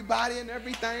about everybody and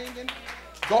everything, and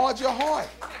guard your heart.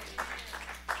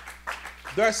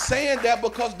 They're saying that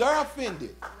because they're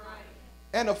offended.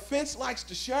 And offense likes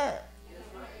to share.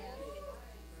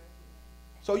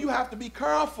 So you have to be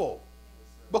careful.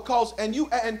 Because, and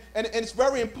it's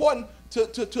very important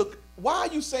to why are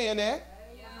you saying that?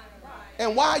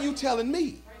 And why are you telling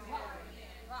me?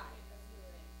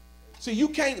 See, you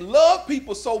can't love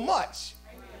people so much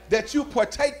that you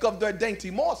partake of their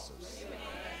dainty morsels.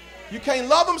 You can't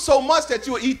love them so much that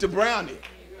you'll eat the brownie.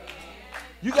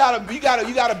 You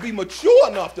gotta be mature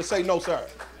enough to say, no, sir.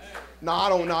 No, I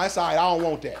don't know. That's all right. I don't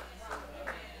want that.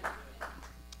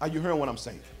 Are you hearing what I'm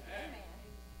saying?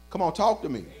 Come on, talk to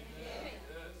me.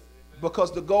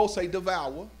 Because the goal say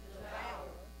devour.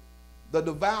 The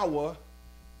devourer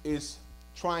is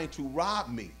trying to rob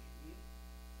me.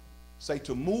 Say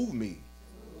to move me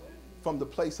from the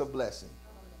place of blessing.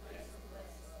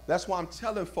 That's why I'm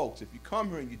telling folks, if you come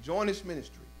here and you join this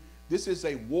ministry, this is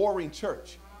a warring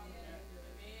church.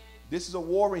 This is a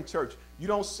warring church. You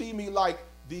don't see me like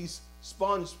these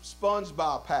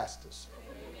SpongeBob pastors.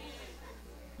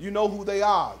 You know who they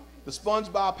are. The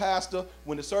SpongeBob pastor,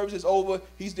 when the service is over,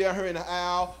 he's down here in the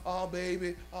aisle. Oh,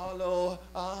 baby. Oh, Lord.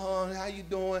 Oh, how you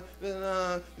doing?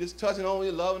 Just touching on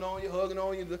you, loving on you, hugging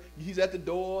on you. He's at the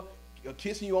door,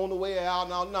 kissing you on the way out.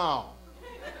 No,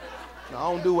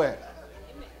 I don't do that.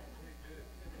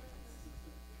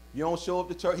 You don't show up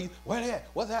to church. Where that?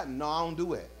 What's happening? No, I don't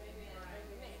do that.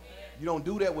 You don't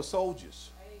do that with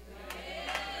soldiers.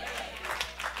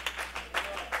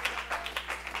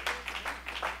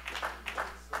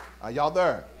 Are y'all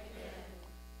there?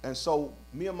 And so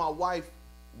me and my wife,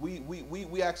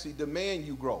 we actually demand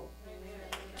you grow.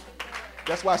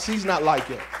 That's why she's not like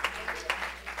that.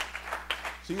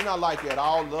 She's not like that.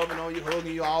 All loving on you,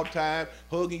 hugging you all the time,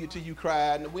 hugging you till you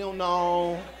cry. We don't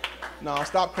know. No,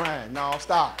 stop crying. No,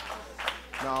 stop.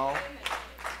 No.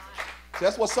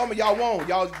 That's what some of y'all want.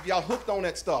 Y'all hooked on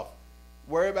that stuff.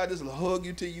 Worry about this, hug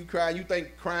you till you cry. You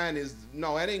think crying is,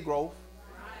 no, that ain't growth.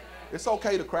 It's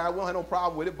okay to cry. We don't have no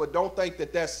problem with it, but don't think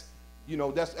that that's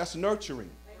nurturing.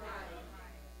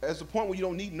 There's a point where you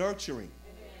don't need nurturing.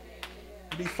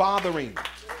 You need fathering.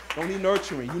 You don't need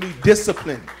nurturing. You need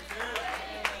discipline.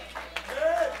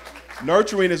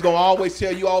 Nurturing is going to always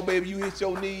tell you, oh, baby, you hit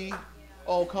your knee.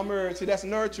 Oh, come here. See, that's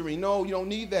nurturing. No, you don't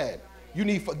need that. You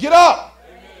need, get up.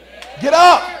 Get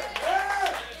up.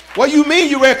 What you mean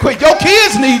you real quick? Your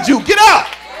kids need you. Get up.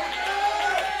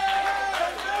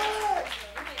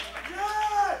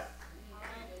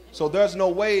 So there's no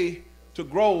way to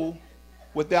grow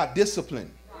without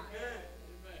discipline.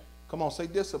 Come on, say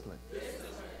discipline.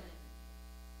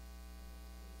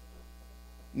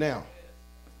 Now,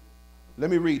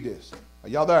 let me read this. Are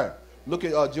y'all there? Look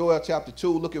at Joel chapter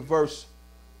 2. Look at verse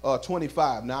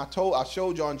 25. Now, I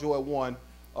showed you on Joel 1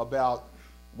 about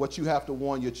what you have to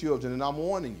warn your children, and I'm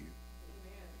warning you.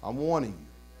 I'm warning you.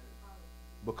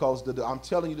 Because I'm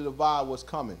telling you the devourer was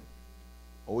coming.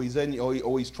 Or he's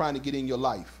trying to get in your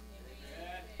life.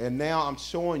 And now I'm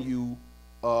showing you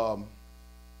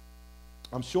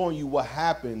what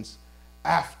happens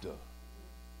after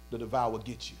the devourer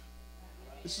gets you.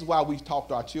 This is why we talk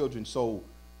to our children. So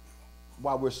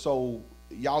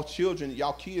y'all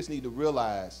kids need to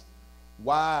realize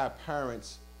why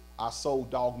parents are so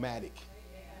dogmatic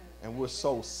and we're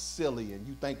so silly, and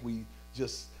you think we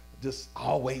just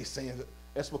always saying it.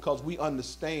 That's because we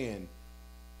understand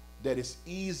that it's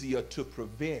easier to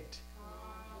prevent.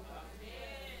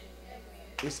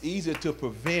 It's easier to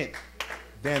prevent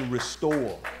than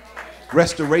restore.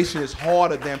 Restoration is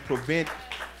harder than prevent.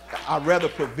 I'd rather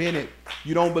prevent it.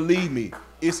 You don't believe me?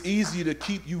 It's easier to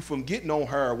keep you from getting on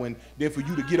heroin than for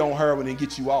you to get on heroin and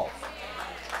get you off.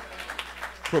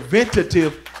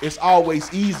 Preventative is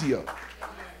always easier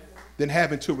than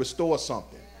having to restore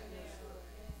something.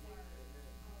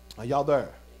 Are y'all there?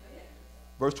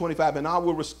 Verse 25, and I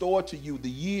will restore to you the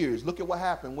years. Look at what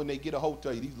happened when they get a hold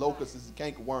of you. These locusts and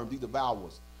cankerworms, these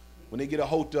devourers. When they get a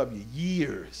hold of you,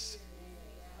 years.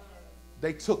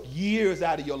 They took years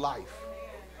out of your life.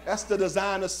 That's the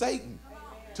design of Satan.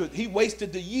 He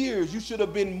wasted the years. You should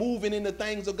have been moving in the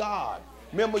things of God.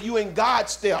 Remember, you in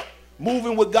God's step,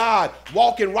 moving with God,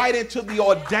 walking right into the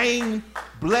ordained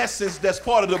blessings that's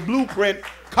part of the blueprint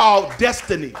called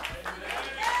destiny.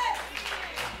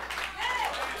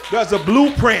 There's a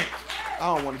blueprint.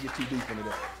 I don't want to get too deep into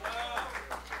that.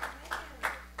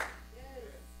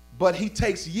 But he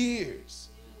takes years.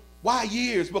 Why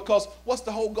years? Because what's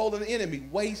the whole goal of the enemy?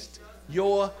 Waste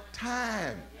your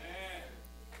time.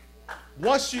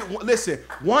 Once he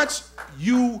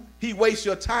wastes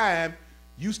your time,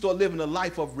 you start living a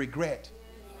life of regret.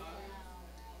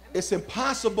 It's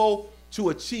impossible to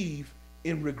achieve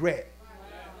in regret.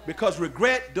 Because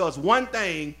regret does one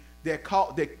thing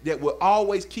that will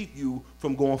always keep you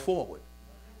from going forward.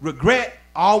 Regret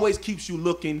always keeps you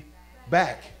looking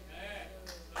back.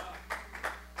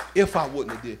 If I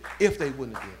wouldn't have did, if they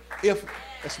wouldn't have did,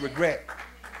 that's regret.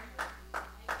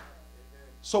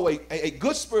 So a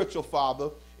good spiritual father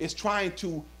is trying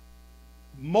to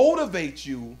motivate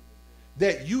you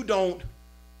that you don't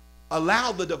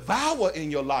allow the devourer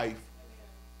in your life,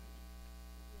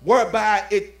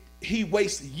 whereby he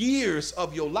wastes years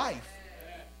of your life.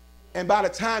 And by the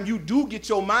time you do get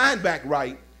your mind back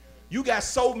right, you got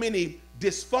so many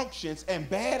dysfunctions and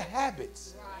bad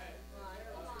habits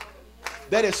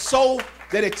that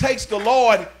it takes the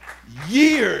Lord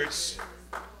years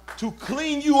to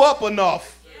clean you up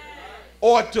enough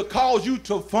or to cause you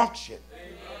to function.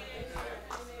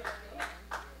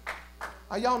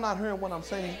 Are y'all not hearing what I'm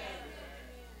saying?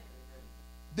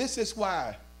 This is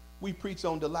why we preach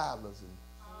on Delilahs and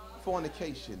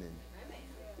fornication, and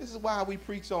this is why we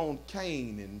preach on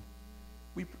Cain, and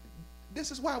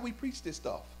this is why we preach this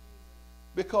stuff.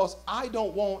 Because I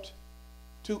don't want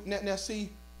to, now see,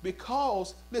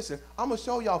 because, listen, I'm going to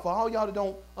show y'all, for all y'all that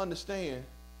don't understand,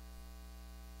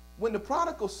 when the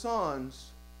prodigal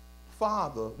son's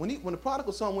father, when the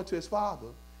prodigal son went to his father,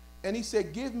 and he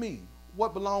said, give me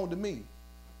what belonged to me,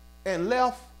 and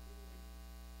left,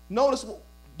 notice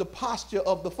the posture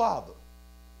of the father.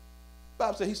 The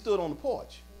Bible said he stood on the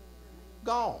porch.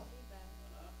 Gone.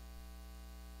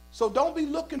 So don't be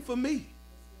looking for me.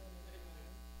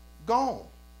 Gone.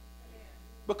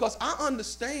 Because I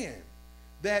understand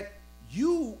that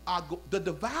you are, the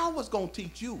devourer's going to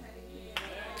teach you.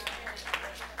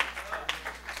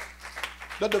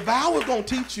 The devourer's going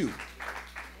to teach you.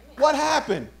 What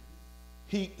happened?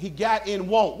 He got in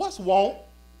want. What's want?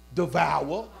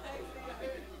 Devour.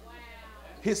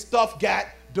 His stuff got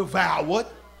devoured.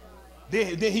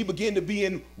 Then he began to be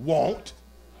in want.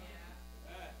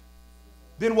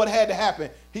 Then what had to happen?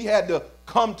 He had to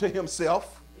come to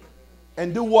himself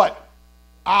and do what?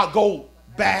 I'll go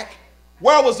back.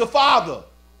 Where was the father?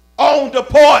 On the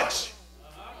porch.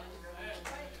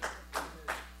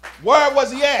 Where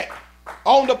was he at?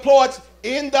 On the porch,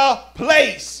 in the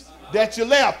place that you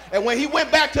left. And when he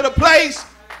went back to the place,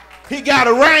 he got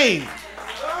a rain.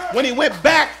 When he went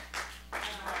back,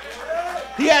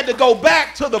 he had to go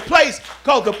back to the place,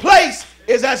 because the place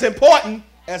is as important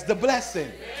as the blessing.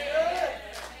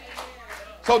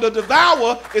 So the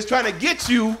devourer is trying to get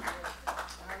you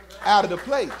out of the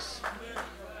place.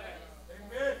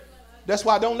 That's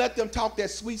why don't let them talk that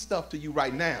sweet stuff to you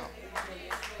right now.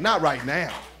 Not right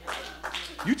now.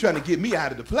 You're trying to get me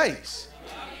out of the place.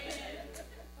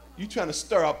 You're trying to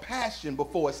stir up passion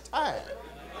before it's time.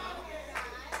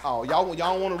 Oh, y'all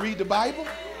want to read the Bible?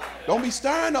 Don't be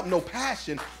stirring up no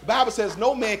passion. The Bible says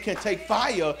no man can take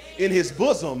fire in his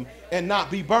bosom and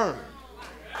not be burned.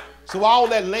 So all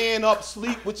that laying up,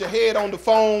 sleep with your head on the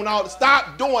phone,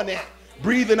 stop doing that.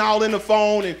 Breathing all in the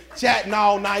phone and chatting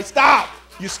all night. Stop.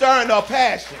 You're stirring up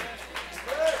passion.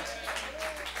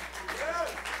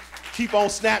 Keep on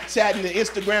Snapchatting and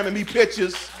Instagramming me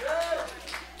pictures.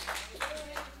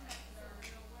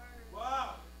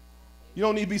 You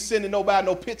don't need to be sending nobody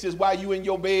no pictures while you in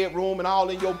your bedroom and all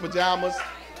in your pajamas.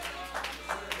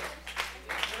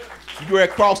 You go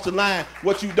across the line.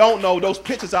 What you don't know, those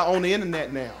pictures are on the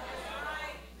internet now.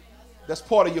 That's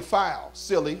part of your file,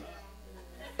 silly.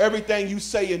 Everything you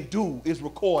say and do is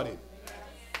recorded.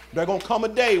 There's going to come a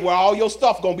day where all your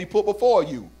stuff going to be put before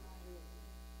you.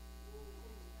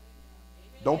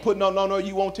 Don't put no,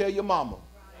 you won't tell your mama.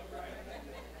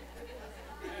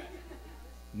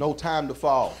 No time to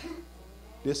fall.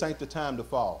 This ain't the time to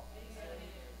fall.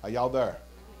 Are y'all there?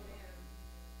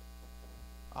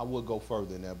 I would go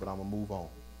further than that, but I'm going to move on.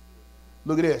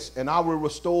 Look at this. And I will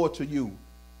restore to you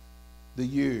the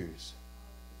years.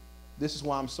 This is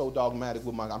why I'm so dogmatic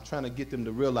with I'm trying to get them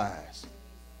to realize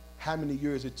how many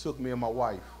years it took me and my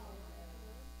wife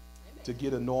to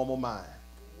get a normal mind.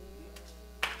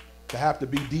 To have to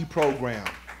be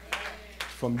deprogrammed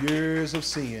from years of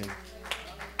sin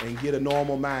and get a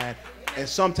normal mind. And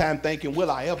sometimes thinking,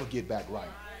 will I ever get back right?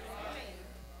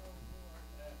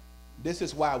 This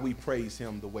is why we praise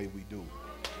him the way we do.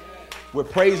 We're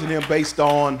praising him based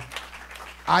on,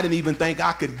 I didn't even think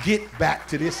I could get back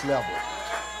to this level.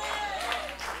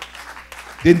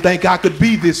 Didn't think I could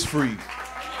be this free.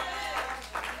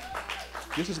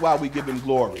 This is why we give him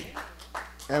glory.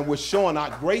 And we're showing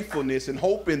our gratefulness and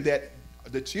hoping that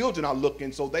the children are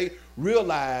looking so they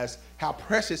realize how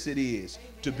precious it is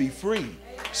to be free.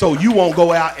 So you won't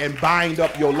go out and bind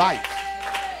up your life.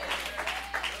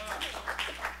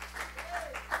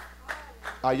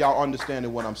 Are y'all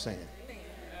understanding what I'm saying?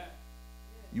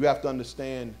 You have to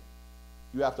understand,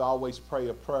 you have to always pray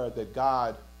a prayer that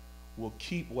God will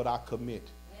keep what I commit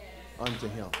unto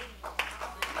him.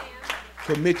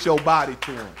 Commit your body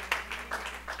to him.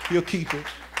 He'll keep it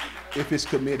if it's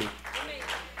committed.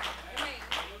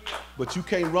 But you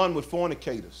can't run with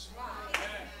fornicators,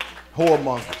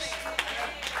 whoremongers,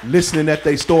 listening at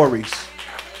their stories.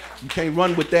 You can't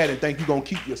run with that and think you're going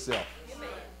to keep yourself.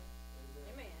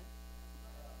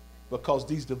 Because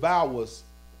these devourers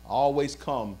always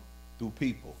come through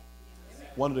people.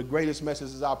 One of the greatest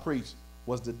messages I preached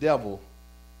was the devil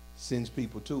sends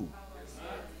people too.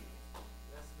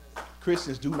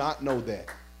 Christians do not know that.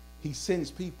 He sends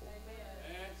people.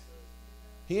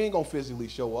 He ain't going to physically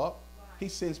show up. He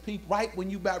sends people. Right when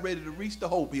you about ready to reach the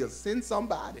hope, he'll send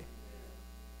somebody.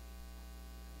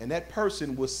 And that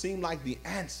person will seem like the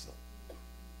answer.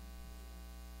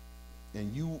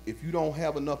 And you, if you don't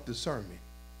have enough discernment,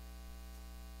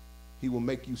 he will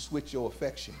make you switch your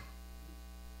affection.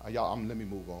 Y'all, let me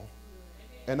move on.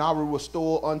 And I will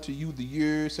restore unto you the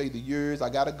years. Say the years. I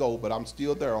got to go, but I'm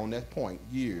still there on that point.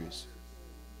 Years.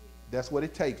 That's what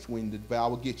it takes when the vow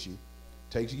will get you.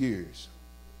 It takes years.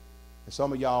 And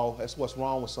some of y'all, that's what's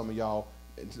wrong with some of y'all.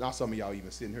 It's not some of y'all even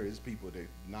sitting here. It's people that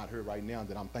not here right now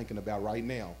that I'm thinking about right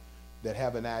now that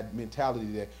having that mentality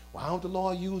that, why don't the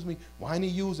Lord use me? Why ain't he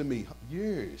using me?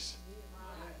 Years.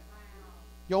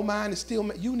 Your mind is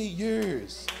still, you need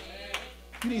years.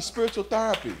 You need spiritual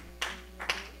therapy.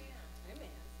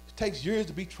 It takes years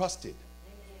to be trusted.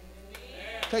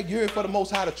 It takes years for the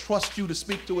Most High to trust you to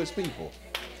speak to his people.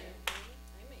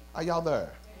 Are y'all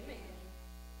there?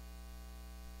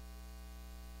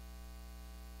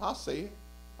 I'll say it.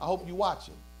 I hope you're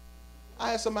watching.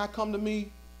 I had somebody come to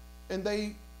me, and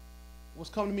they was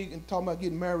coming to me and talking about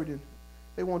getting married, and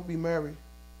they wanted to be married.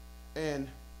 And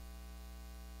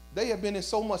they have been in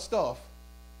so much stuff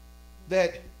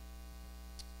that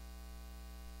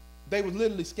they was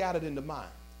literally scattered in the mind.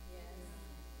 Yes.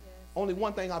 Yes. Only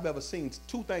one thing I've ever seen,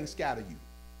 two things scatter you.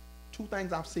 Two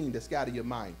things I've seen that scatter your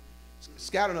mind.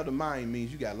 Scattering of the mind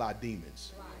means you got a lot of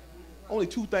demons. Right. Only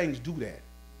two things do that.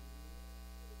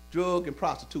 Drug and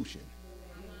prostitution.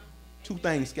 Two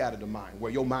things scatter the mind,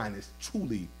 where your mind is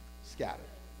truly scattered.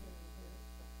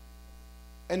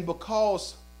 And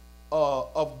because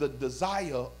of the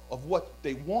desire of what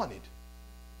they wanted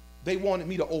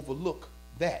me to overlook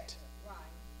that. Right.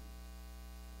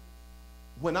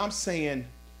 When I'm saying,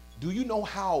 do you know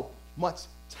how much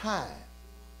time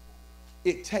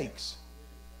it takes,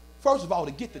 first of all,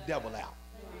 to get the devil out?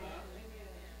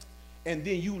 And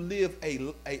then you live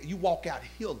you walk out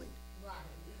healing. Right.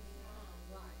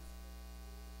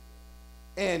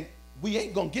 And we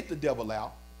ain't gonna get the devil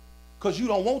out because you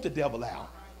don't want the devil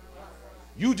out.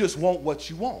 You just want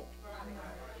what you want.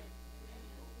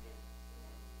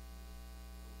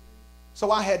 So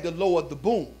I had to lower the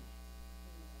boom.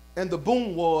 And the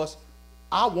boom was,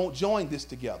 I won't join this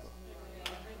together.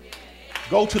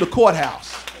 Go to the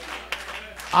courthouse.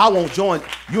 I won't join.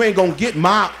 You ain't gonna get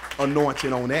my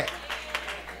anointing on that.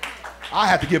 I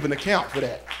have to give an account for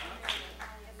that.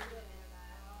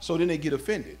 So then they get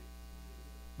offended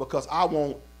because I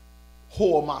won't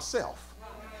whore myself.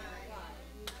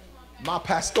 My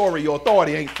pastoral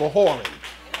authority ain't for whoring.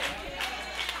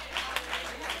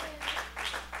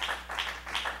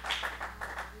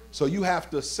 So you have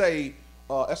to say,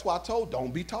 that's why I told,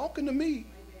 don't be talking to me.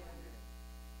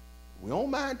 We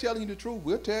don't mind telling you the truth.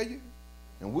 We'll tell you,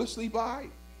 and we'll sleep all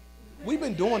right. We've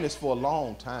been doing this for a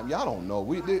long time. Y'all don't know.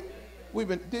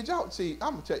 Did y'all see?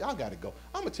 I'm gonna tell you. I gotta go.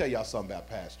 I'm gonna tell y'all something about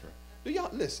pastoring. Do y'all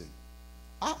listen?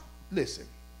 Listen.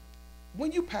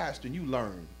 When you pastor, you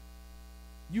learn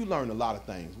a lot of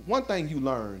things. One thing you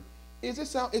learn is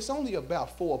it's only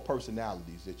about 4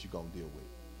 personalities that you're gonna deal with.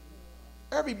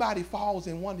 Everybody falls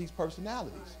in one of these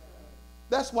personalities.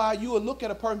 That's why you will look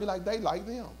at a person and be like, they like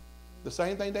them. The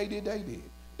same thing they did.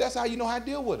 That's how you know how to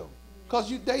deal with them. Because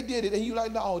they did it, and you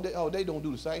like, no, they don't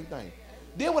do the same thing.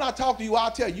 Then when I talk to you, I'll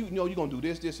tell you, you're going to do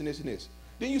this, this, and this, and this.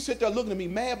 Then you sit there looking at me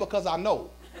mad because I know.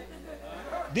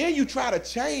 Then you try to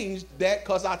change that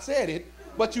because I said it,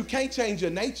 but you can't change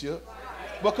your nature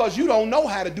because you don't know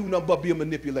how to do nothing but be a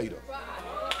manipulator.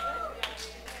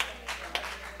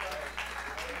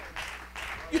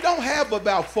 You don't have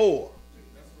about 4.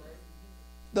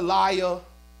 The liar,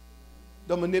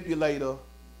 the manipulator,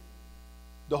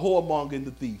 the whoremonger, and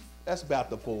the thief. That's about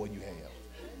the 4 you have.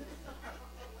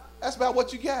 That's about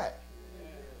what you got.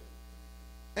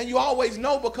 And you always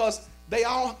know because they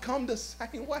all come the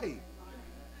same way.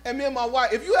 And me and my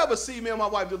wife, if you ever see me and my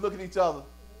wife just look at each other,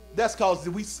 that's because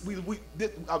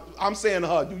I'm saying to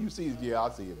her, do you see it? Yeah, I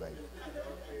see it, baby.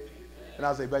 And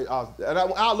I say, baby,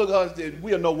 I'll look at her and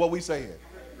we'll know what we saying.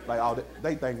 Like, oh,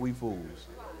 they think we fools.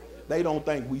 They don't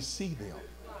think we see them.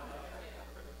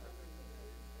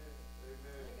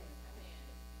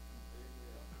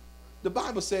 The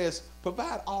Bible says,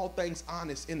 provide all things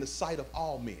honest in the sight of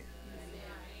all men.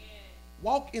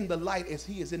 Walk in the light as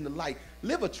he is in the light.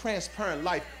 Live a transparent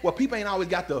life where people ain't always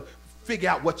got to figure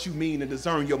out what you mean and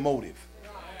discern your motive.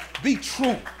 Be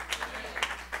true.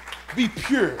 Be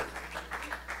pure.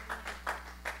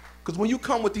 Because when you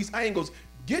come with these angles,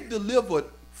 get delivered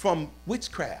from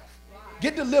witchcraft.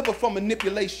 Get delivered from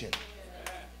manipulation.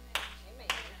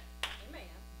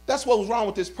 That's what was wrong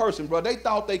with this person, bro. They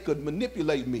thought they could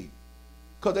manipulate me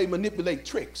because they manipulate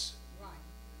tricks.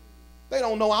 They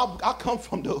don't know I come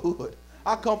from the hood.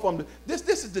 I come from the,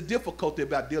 this is the difficulty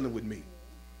about dealing with me.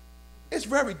 It's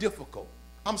very difficult.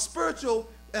 I'm spiritual,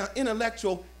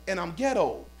 intellectual, and I'm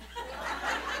ghetto.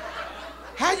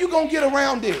 How you gonna get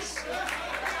around this?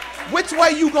 Which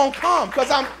way you gonna come? Because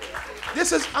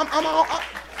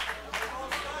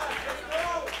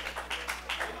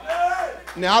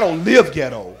now I don't live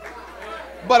ghetto,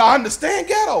 but I understand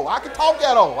ghetto. I can talk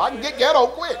ghetto. I can get ghetto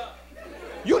quick.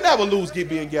 You never lose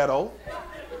being ghetto.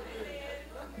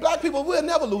 Black people will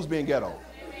never lose being ghetto.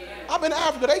 I've been to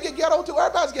Africa. They get ghetto too.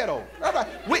 Everybody's ghetto.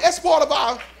 Everybody. That's part of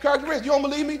our characteristics. You don't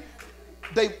believe me?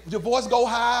 Your voice go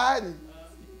high and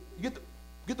you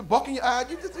get the buck in your eye.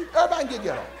 Everybody can get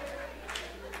ghetto.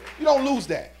 You don't lose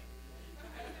that.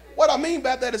 What I mean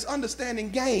by that is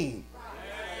understanding game.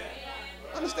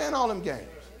 Understand all them games.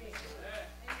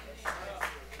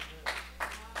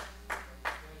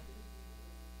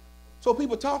 So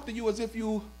people talk to you as if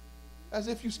you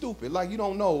stupid, like you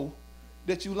don't know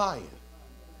that you lying.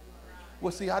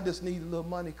 Well, see, I just need a little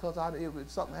money because if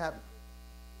something happened.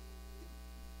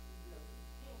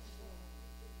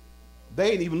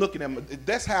 They ain't even looking at me.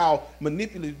 That's how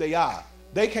manipulative they are.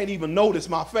 They can't even notice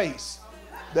my face,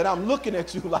 that I'm looking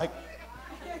at you like.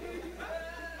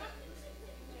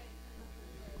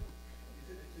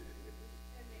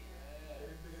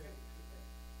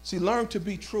 See, learn to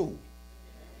be true.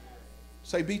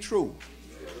 Say, be true.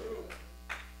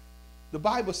 The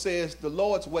Bible says the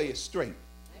Lord's way is straight.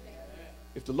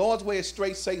 If the Lord's way is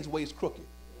straight, Satan's way is crooked.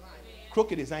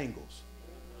 Crooked is angles.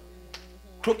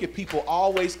 Crooked people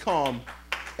always come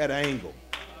at an angle.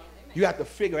 You have to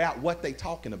figure out what they're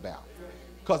talking about,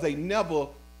 because they never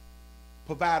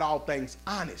provide all things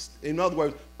honest. In other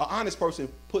words, an honest person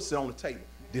puts it on the table.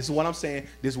 This is what I'm saying.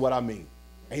 This is what I mean.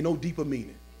 Ain't no deeper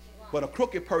meaning. But a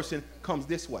crooked person comes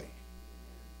this way.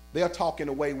 They'll talk in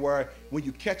a way where when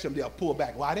you catch them, they'll pull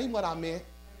back. Well, that ain't what I meant.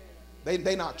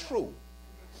 They not true.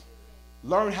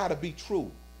 Learn how to be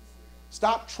true.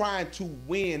 Stop trying to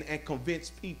win and convince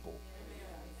people.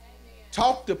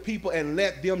 Talk to people and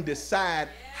let them decide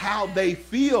how they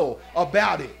feel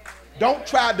about it. Don't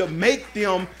try to make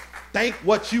them think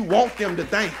what you want them to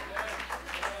think.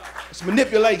 It's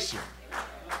manipulation.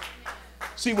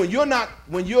 See, when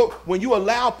you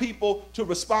allow people to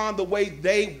respond the way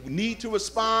they need to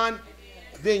respond,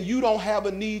 then you don't have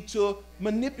a need to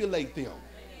manipulate them.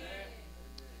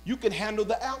 You can handle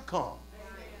the outcome.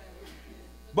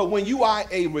 But when you are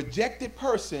a rejected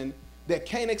person that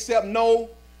can't accept no,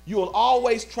 you will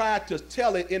always try to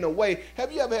tell it in a way.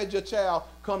 Have you ever had your child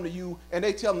come to you and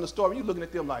they tell them the story, you're looking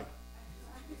at them like,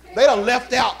 they done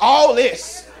left out all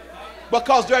this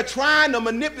because they're trying to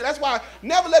manipulate. That's why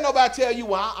never let nobody tell you,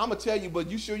 well, I'm going to tell you, but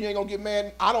you sure you ain't going to get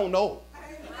mad? I don't know.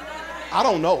 I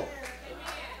don't know.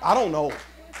 I don't know.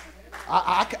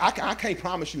 I can't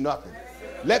promise you nothing.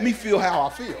 Let me feel how I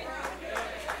feel.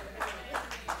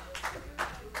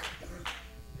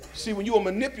 See, when you're a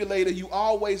manipulator, you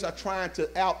always are trying to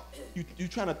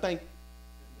outthink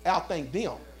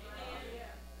them.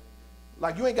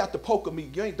 Like you ain't got to poker me.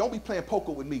 Don't be playing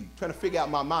poker with me, trying to figure out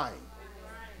my mind.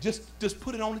 Just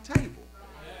put it on the table.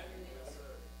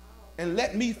 And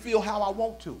let me feel how I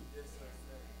want to.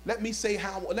 Let me say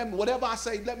whatever I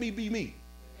say, let me be me.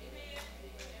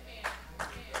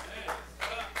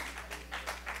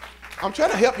 I'm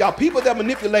trying to help y'all. People that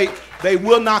manipulate, they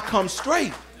will not come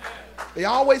straight. They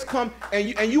always come,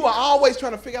 and you are always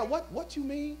trying to figure out what you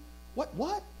mean.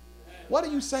 What are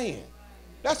you saying?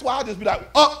 That's why I just be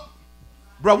like,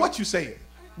 bro, what you saying?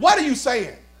 What are you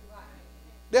saying?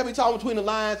 They'll be talking between the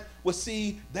lines. Well,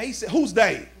 see, they say, who's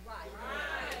they?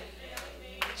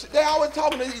 They always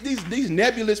talking to these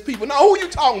nebulous people. Now, who are you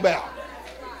talking about?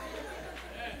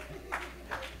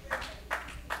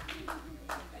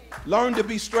 Learn to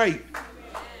be straight.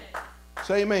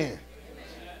 Say amen.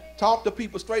 Talk to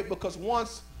people straight, because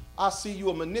once I see you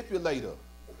a manipulator,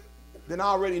 then I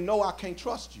already know I can't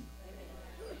trust you.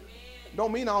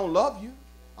 Don't mean I don't love you.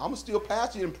 I'm going to still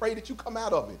pastor you and pray that you come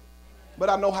out of it.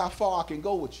 But I know how far I can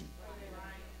go with you.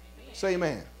 Say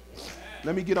amen.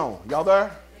 Let me get on. Y'all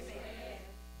there?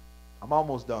 I'm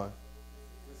almost done.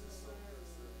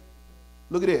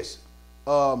 Look at this.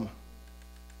 What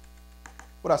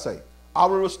I say? I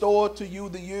will restore to you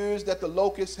the years that the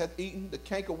locust hath eaten, the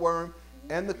cankerworm,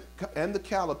 and the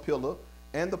caterpillar,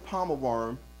 and the palmer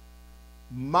worm,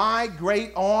 my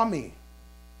great army,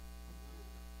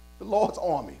 the Lord's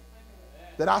army,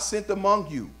 that I sent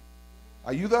among you.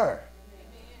 Are you there?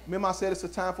 Remember I said it's a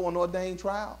time for an ordained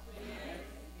trial?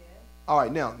 All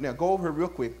right, now go over here real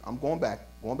quick. I'm going back.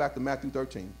 Going back to Matthew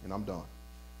 13, and I'm done.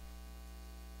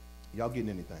 Y'all getting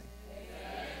anything?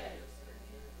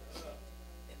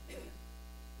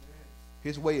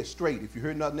 His way is straight. If you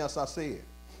hear nothing else I said,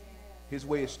 his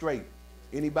way is straight.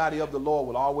 Anybody of the Lord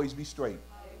will always be straight.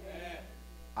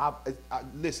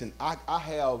 Listen, I've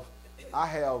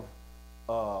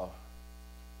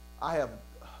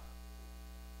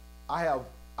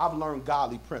learned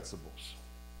godly principles.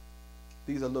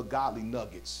 These are little godly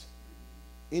nuggets.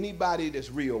 Anybody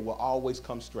that's real will always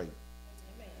come straight.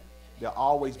 They'll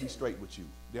always be straight with you.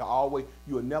 You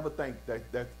will never think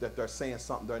that they're saying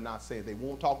something they're not saying. They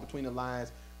won't talk between the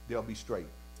lines. They'll be straight.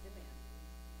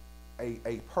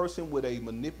 A person with a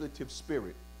manipulative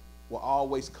spirit will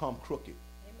always come crooked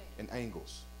in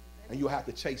angles. And you'll have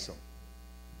to chase them.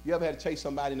 You ever had to chase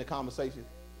somebody in a conversation?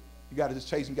 You got to just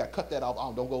chase them. You got to cut that off.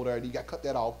 Oh, don't go there. You got to cut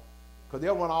that off. Because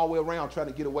they'll run all the way around trying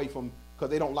to get away from, because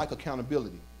they don't like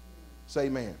accountability. Say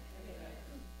amen.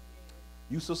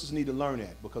 You sisters need to learn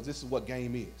that, because this is what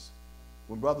game is.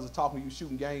 When brothers are talking to you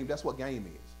shooting game, that's what game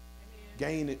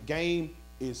is. Game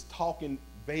is talking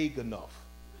vague enough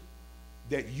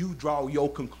that you draw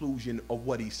your conclusion of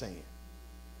what he's saying.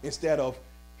 Instead of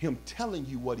him telling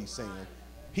you what he's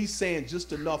saying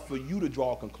just enough for you to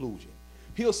draw a conclusion.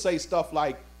 He'll say stuff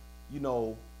like, you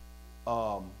know,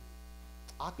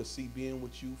 I could see being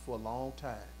with you for a long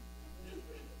time.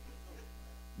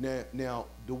 Now,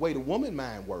 the way the woman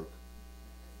mind works,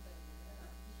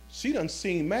 she done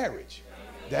seen marriage.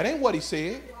 That ain't what he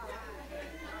said.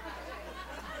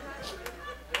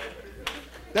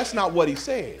 That's not what he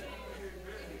said.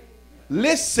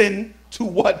 Listen to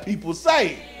what people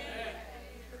say.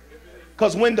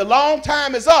 Because when the long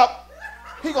time is up,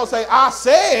 he gonna say, I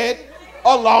said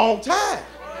a long time.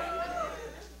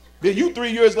 Then you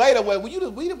 3 years later, well, why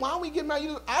don't we get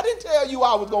married? I didn't tell you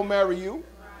I was gonna marry you.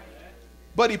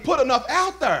 But he put enough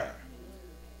out there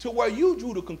to where you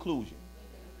drew the conclusion.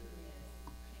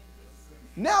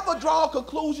 Never draw a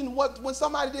conclusion when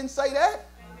somebody didn't say that.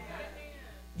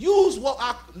 Use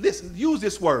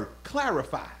this word,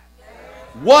 clarify.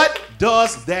 What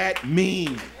does that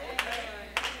mean?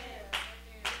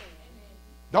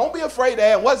 Don't be afraid to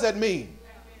ask, what does that mean?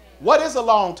 What is a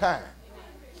long time?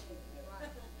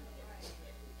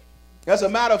 As a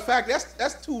matter of fact,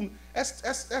 that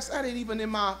ain't even in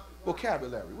my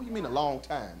vocabulary. What do you mean a long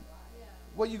time?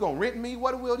 What, you gonna rent me?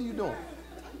 What are you doing?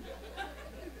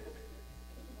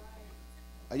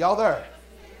 Are y'all there?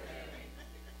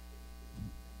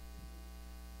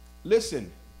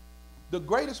 Listen, the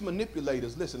greatest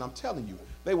manipulators, listen, I'm telling you,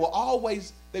 they will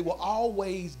always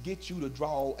get you to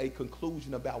draw a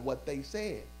conclusion about what they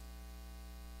said.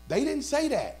 They didn't say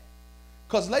that.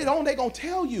 Because later on they're going to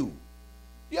tell you.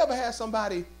 You ever had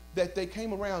somebody that they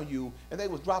came around you and they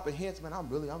was dropping hints, man, I'm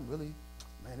really, man,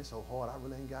 it's so hard. I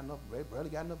really ain't got enough, barely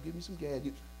got enough, give me some gas.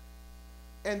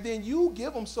 And then you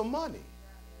give them some money.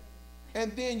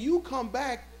 And then you come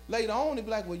back later on and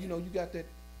be like, well, you know, you got that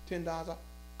 $10.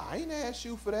 I ain't asked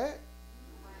you for that.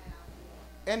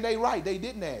 And they right, they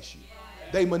didn't ask you.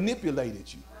 They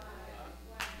manipulated you.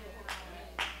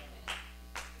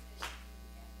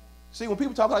 See, when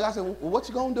people talk like that, I say, well, what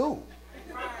you gonna do?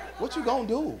 What you gonna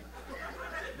do?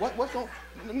 What's gonna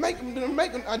make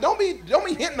don't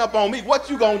be hitting up on me. What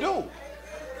you gonna do?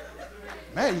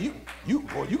 Man, you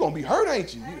gonna be hurt,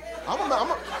 ain't you?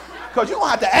 Because you gonna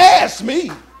have to ask me.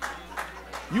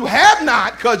 You have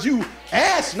not, because you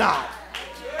ask not.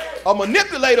 A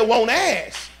manipulator won't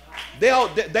ask.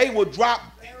 They will drop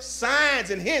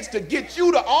signs and hints to get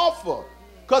you to offer,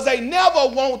 because they never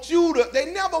want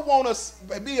us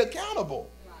to be accountable.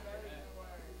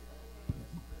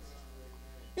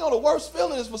 You know, the worst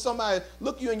feeling is for somebody to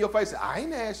look you in your face and say, I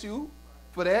ain't asked you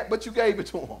for that, but you gave it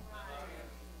to them.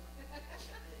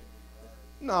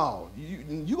 No, you're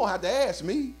going to have to ask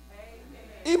me.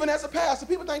 Even as a pastor,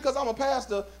 people think because I'm a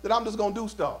pastor that I'm just going to do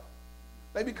stuff.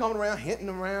 They be coming around, hinting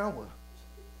around. Well,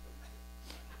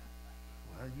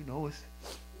 you know, I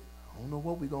don't know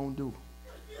what we're going to do.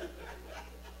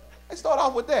 They start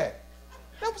off with that.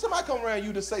 Then when somebody come around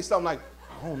you to say something like,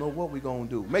 I don't know what we're going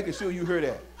to do, making sure you hear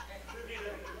that.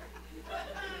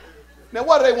 Now,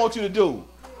 what do they want you to do?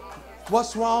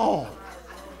 What's wrong?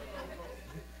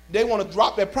 They want to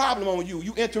drop that problem on you.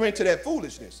 You enter into that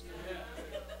foolishness.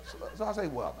 So I say,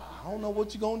 well, I don't know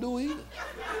what you're going to do either.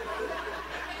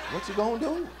 What you going to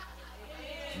do?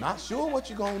 Not sure what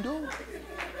you're going to do.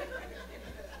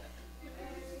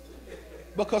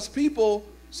 Because people,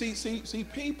 see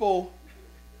people,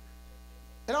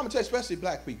 and I'm going to tell you, especially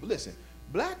black people, listen,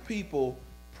 black people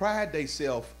pride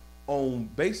themselves on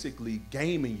basically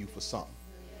gaming you for something.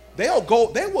 They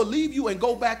will leave you and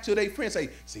go back to their friends and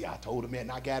say, see, I told them that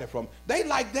and I got it from. They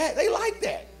like that. They like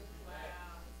that.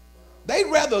 They'd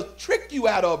rather trick you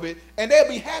out of it, and they'll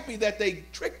be happy that they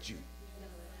tricked you.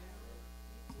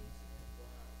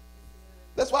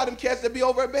 That's why them cats that be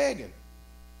over there begging.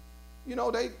 You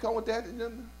know, they come with that.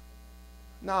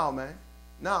 No, man.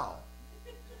 No.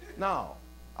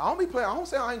 I don't be playing. I don't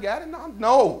say I ain't got it.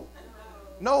 No.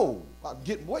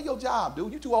 What your job,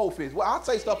 dude? You too old for this. Well, I'll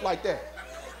say stuff like that.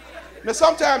 Now,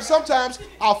 sometimes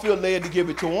I'll feel led to give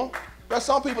it to them. There's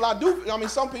some people I do. I mean,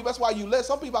 some people, that's why you let.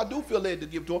 Some people I do feel led to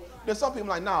give to them. There's some people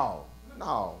like, no.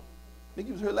 Nigga,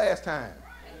 you was here last time.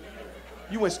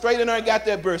 You went straight in there and got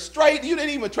that bird. Straight. You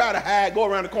didn't even try to hide, go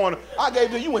around the corner. I gave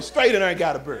it to you. You went straight in there and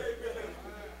got a bird.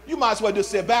 You might as well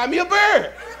just say, buy me a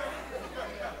bird.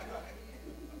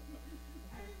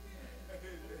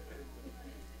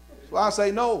 So I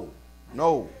say no.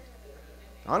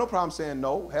 I have no problem saying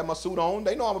no. Had my suit on.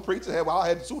 They know I'm a preacher. I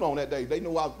had the suit on that day. They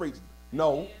knew I was preaching.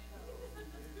 No.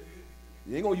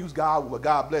 You ain't going to use God with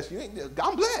God bless you.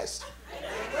 I'm blessed.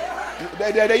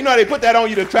 You know they put that on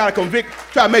you to try to convict,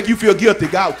 try to make you feel guilty.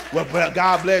 God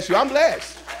bless you. I'm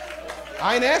blessed.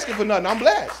 I ain't asking for nothing. I'm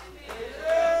blessed.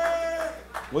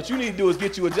 What you need to do is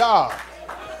get you a job.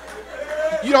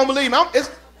 You don't believe me?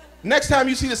 Next time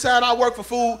you see the sign, I work for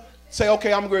food, say,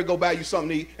 okay, I'm going to go buy you something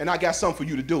to eat, and I got something for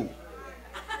you to do.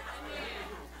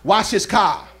 Wash his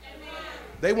car.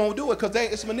 They won't do it because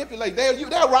it's manipulated.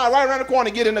 They'll ride right around the corner,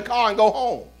 get in the car, and go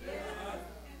home.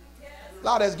 A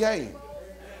lot of that's game.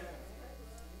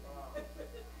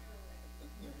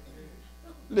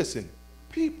 Listen,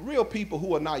 real people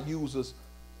who are not users,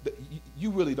 you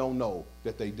really don't know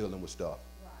that they're dealing with stuff.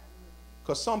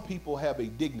 Because some people have a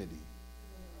dignity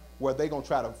where they're going to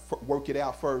try to work it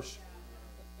out first.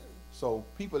 So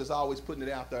people that's always putting it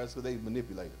out there is because they're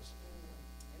manipulators.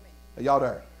 Are y'all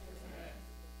there?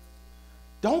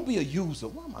 Don't be a user.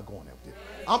 Why am I going up there?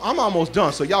 I'm almost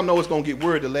done, so y'all know it's going to get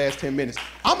weird the last 10 minutes.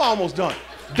 I'm almost done.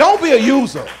 Don't be a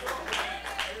user.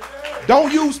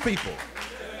 Don't use people.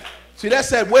 See, that's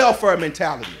that welfare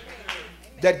mentality,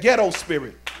 that ghetto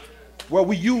spirit where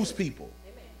we use people.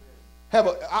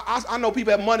 I know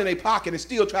people have money in their pocket and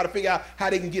still try to figure out how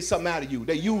they can get something out of you.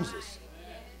 They users.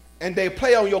 And they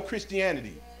play on your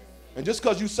Christianity. And just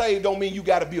because you saved don't mean you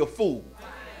got to be a fool.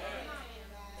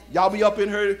 Y'all be up in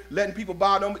here letting people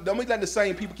buy. Don't be letting the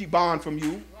same people keep buying from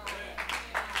you.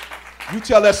 You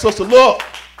tell that sister, look,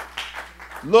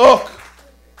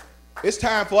 it's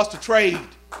time for us to trade.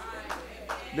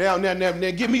 Now,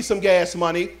 give me some gas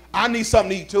money. I need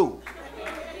something to eat too.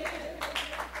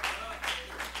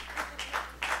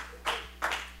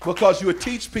 Because you would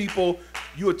teach people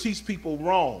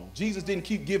wrong. Jesus didn't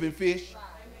keep giving fish. He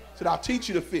said, I'll teach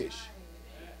you to fish.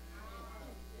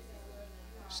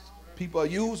 People are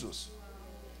users.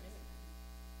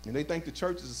 And they think the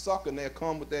church is a sucker and they'll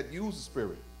come with that user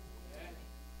spirit.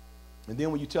 And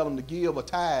then when you tell them to give a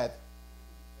tithe,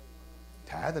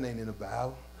 tithing ain't in the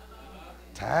Bible.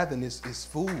 Tithing is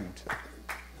food.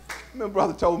 My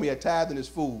brother told me that tithing is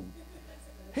food.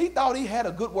 He thought he had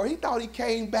a good word. He thought he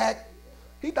came back.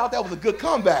 He thought that was a good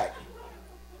comeback.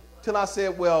 Till I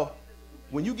said, well,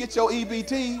 when you get your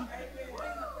EBT,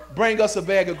 bring us a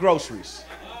bag of groceries.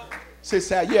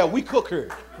 Said, yeah, we cook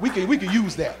here. We can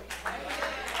use that.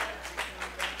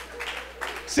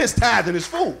 Since tithing is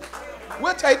food.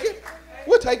 We'll take it.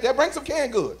 We'll take that. Bring some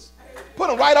canned goods. Put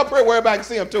them right up here where everybody can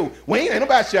see them too. Ain't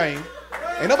nobody shame.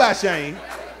 Ain't nobody shame.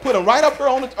 Put them right up here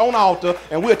on the altar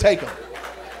and we'll take them.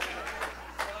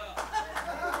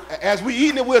 As we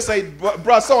eating it, we'll say,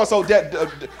 bruh so-and-so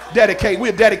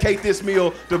we'll dedicate this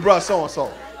meal to bruh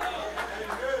so-and-so.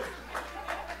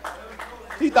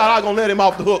 He thought I was going to let him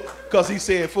off the hook because he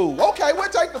said food. Okay, we'll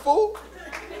take the food.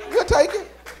 We'll take it.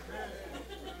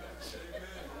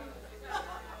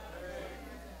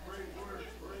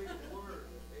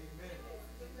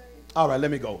 All right,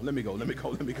 let me go.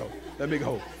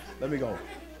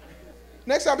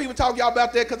 Next time people talk to y'all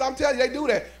about that, because I'm telling you, they do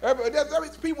that.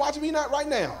 There's people watching me not right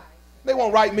now. They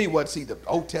won't write me what, see, the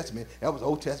Old Testament, that was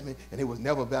Old Testament, and it was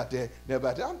never about that, never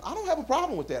about that. I don't have a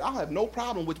problem with that. I have no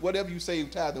problem with whatever you say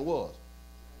tithing was.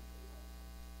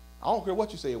 I don't care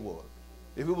what you say it was.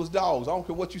 If it was dogs, I don't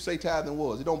care what you say tithing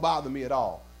was. It don't bother me at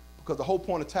all. Because the whole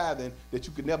point of tithing that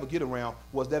you could never get around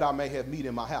was that I may have meat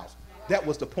in my house. That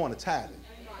was the point of tithing.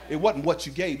 It wasn't what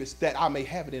you gave, it's that I may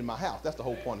have it in my house. That's the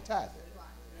whole point of tithing.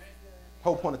 The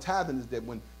whole point of tithing is that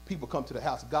when people come to the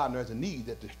house of God and there's a need,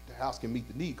 that the house can meet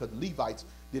the need, because the Levites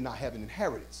did not have an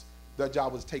inheritance. Their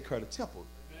job was to take care of the temple.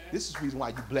 This is the reason why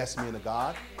you bless men of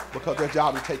God, because their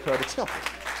job is to take care of the temple.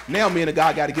 Now men of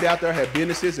God got to get out there, have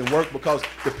businesses and work, because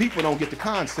the people don't get the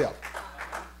concept.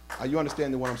 Are you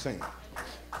understanding what I'm saying?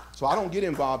 So I don't get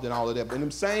involved in all of that. But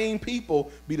them same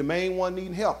people be the main one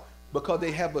needing help because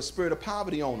they have a spirit of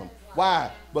poverty on them.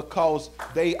 Why? Because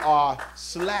they are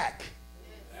slack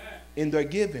in their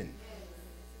giving.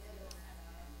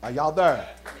 Are y'all there?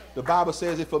 The Bible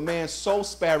says if a man sows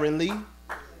sparingly,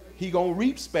 he gonna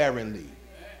reap sparingly.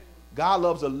 God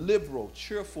loves a liberal,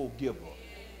 cheerful giver,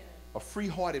 a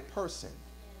free-hearted person.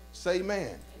 Say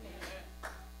amen.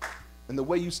 And the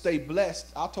way you stay blessed,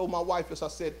 I told my wife this, I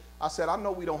said, I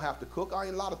know we don't have to cook. I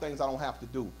ain't a lot of things I don't have to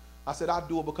do. I said, I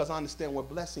do it because I understand where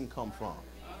blessing come from.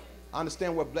 I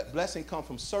understand where blessing come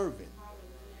from serving,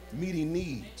 meeting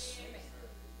needs.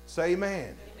 Say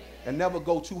amen. And never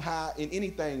go too high in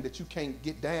anything that you can't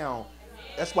get down.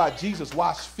 That's why Jesus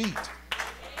washed feet.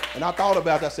 And I thought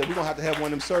about that. I said, we're going to have one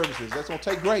of them services. That's going to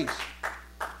take grace.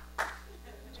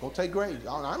 It's going to take grace.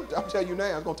 I'm telling you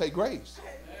now, it's going to take grace.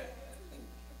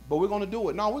 But we're going to do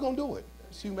it. No, we're going to do it.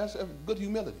 That's good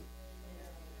humility.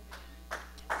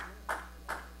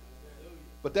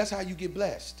 But that's how you get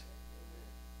blessed,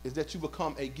 is that you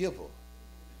become a giver.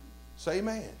 Say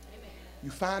amen. Amen.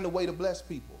 You find a way to bless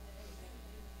people.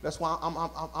 That's why I'm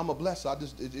a blesser.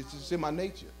 It's just in my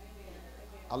nature.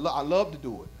 I love to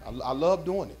do it. I love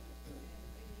doing it.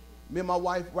 Me and my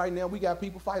wife right now, we got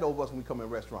people fight over us when we come in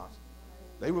restaurants.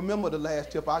 They remember the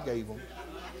last tip I gave them.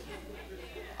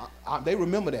 They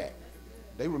remember that.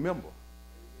 They remember.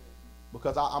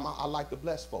 Because I like to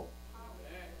bless folk.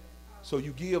 So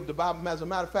you give the Bible. As a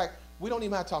matter of fact, we don't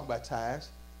even have to talk about tithes.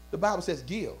 The Bible says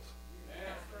give.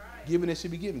 Giving it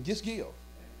should be given. Just give.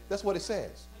 That's what it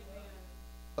says.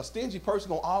 A stingy person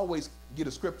gonna always get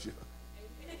a scripture.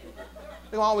 They're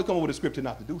gonna always come up with a scripture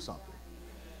not to do something.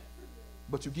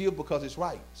 But you give because it's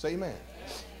right. Say amen.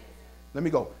 Let me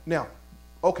go. Now,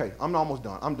 okay, I'm almost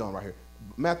done. I'm done right here.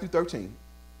 Matthew 13,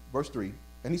 verse 3.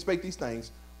 And he spake these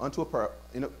things unto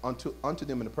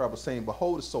them in a parable, saying,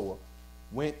 Behold, the sower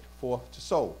went forth to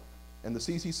sow. And the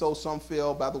seeds he sowed, some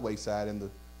fell by the wayside, and the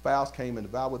fowls came and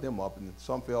devoured them up, and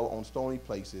some fell on stony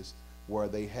places where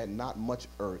they had not much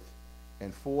earth.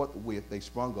 And forthwith they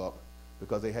sprung up,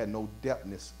 because they had no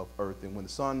depthness of earth. And when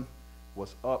the sun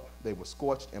was up, they were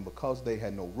scorched, and because they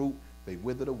had no root, they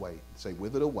withered away. Say,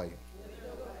 withered away.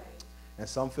 And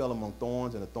some fell among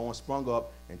thorns, and the thorns sprung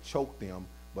up and choked them.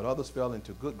 But others fell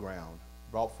into good ground,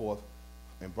 brought forth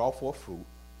fruit.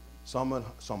 Some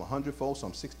 100-fold,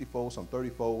 some 60-fold, some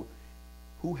 30-fold.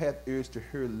 Who hath ears to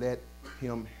hear, let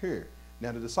him hear.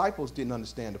 Now the disciples didn't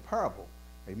understand the parable.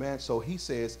 Amen. So he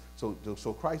says, so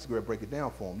Christ is going to break it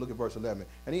down for them. Look at verse 11.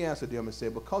 And he answered them and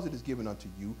said, Because it is given unto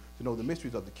you to know the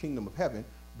mysteries of the kingdom of heaven,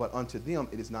 but unto them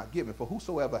it is not given. For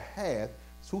whosoever has,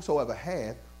 whosoever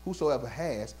got.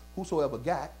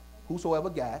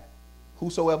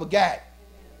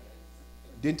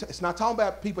 It's not talking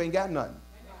about people ain't got nothing.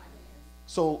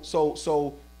 So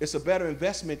it's a better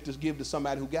investment to give to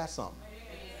somebody who got something.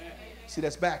 See,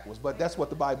 that's backwards, but that's what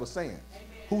the Bible's saying.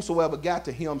 Whosoever got,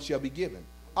 to him shall be given.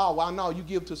 Oh, well, no, you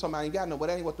give to somebody who ain't got no, but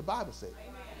that ain't what the Bible says.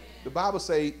 The Bible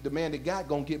say the man that got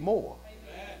gonna get more.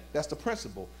 That's the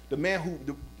principle. The man who,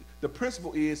 the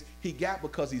principle is he got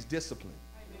because he's disciplined.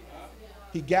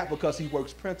 He got because he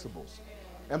works principles.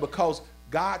 And because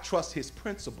God trusts his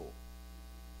principle.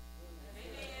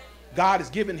 God is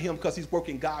giving him because he's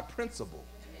working God principle.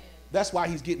 That's why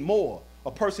he's getting more.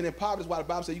 A person in poverty is why the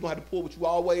Bible says you're going to have to pull with you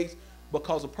always,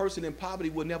 because a person in poverty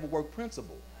will never work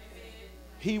principle.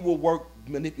 He will work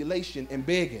manipulation and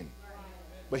begging,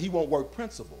 but he won't work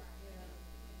principle.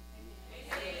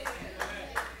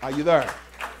 Are you there?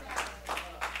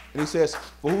 And he says,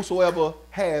 For whosoever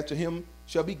has, to him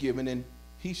shall be given, and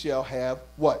he shall have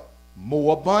what?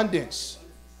 More abundance.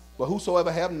 But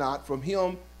whosoever have not, from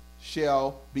him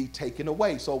shall be taken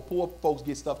away. So poor folks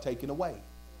get stuff taken away.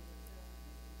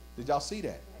 Did y'all see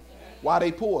that? Why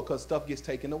they poor? Because stuff gets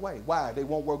taken away. Why? They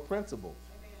won't work principle.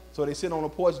 So they sit on the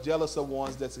porch jealous of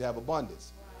ones that have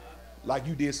abundance. Like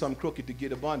you did something crooked to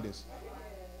get abundance.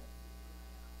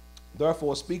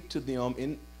 Therefore I speak to them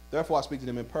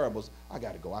in parables. I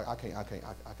gotta go. I can't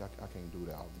do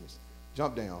that. All this.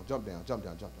 Jump down.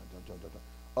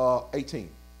 18.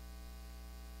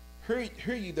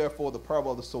 Hear ye therefore the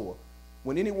parable of the sower.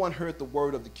 When anyone heard the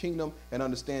word of the kingdom and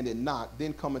understand it not,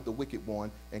 then cometh the wicked one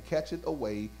and catcheth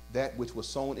away that which was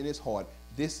sown in his heart.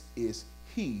 This is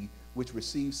he which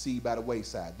receives seed by the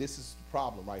wayside. This is the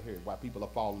problem right here, why people are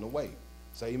falling away.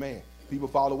 Say amen. People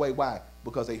fall away. Why?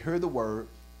 Because they heard the word.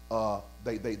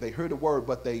 They heard the word,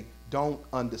 but they don't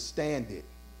understand it.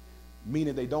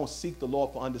 Meaning they don't seek the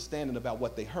Lord for understanding about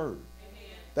what they heard.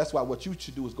 That's why what you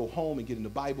should do is go home and get in the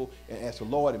Bible and ask the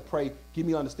Lord and pray, give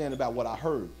me understanding about what I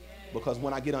heard. Because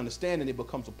when I get understanding, it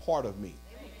becomes a part of me.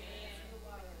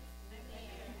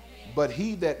 But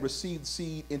he that received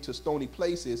seed into stony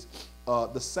places,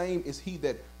 the same is he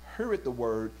that heareth the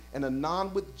word, and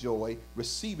anon with joy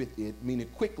receiveth it, meaning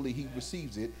quickly he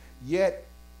receives it, yet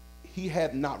he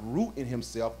had not root in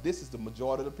himself. This is the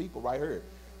majority of the people right here.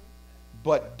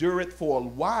 But dureth for a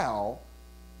while,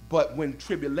 but when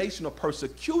tribulation or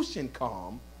persecution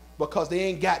come, because they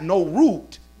ain't got no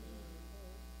root,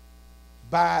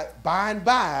 by and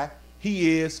by,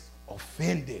 he is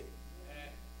offended.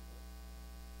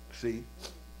 See?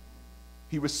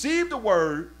 He received the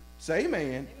word, say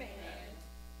amen, amen,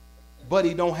 but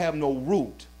he don't have no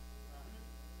root.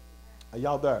 Are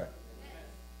y'all there?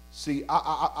 See,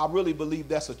 I really believe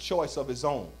that's a choice of his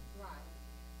own.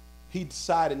 He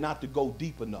decided not to go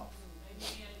deep enough.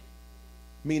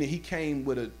 Meaning he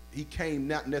came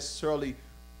not necessarily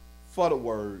for the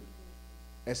word.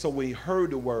 And so when he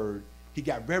heard the word, he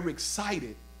got very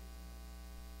excited,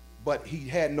 but he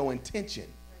had no intention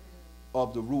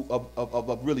of the root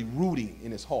of really rooting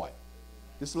in his heart.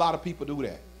 There's a lot of people do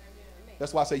that.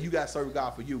 That's why I say you got to serve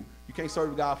God for you. You can't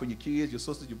serve God for your kids, your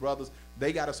sisters, your brothers.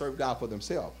 They got to serve God for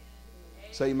themselves.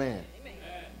 Say amen.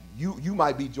 You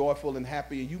might be joyful and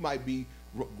happy, and you might be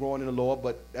growing in the Lord,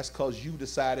 but that's because you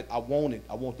decided, I want it.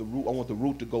 I want the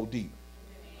root to go deep.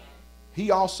 He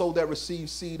also that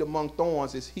receives seed among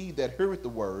thorns is he that heareth the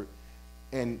word,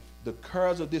 and the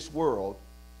cares of this world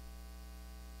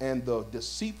and the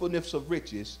deceitfulness of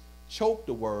riches choke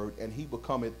the word, and he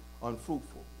becometh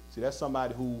unfruitful. See, that's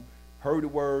somebody who heard the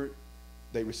word,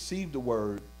 they received the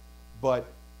word, but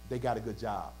they got a good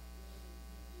job.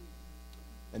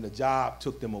 And the job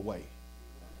took them away.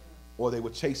 Or they were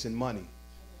chasing money,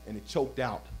 and it choked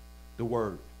out the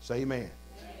word. Say amen.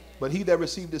 But he that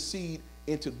received the seed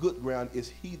into good ground is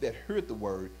he that heard the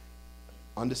word,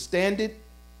 understand it,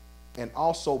 and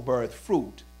also beareth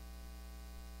fruit,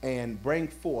 and bring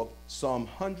forth some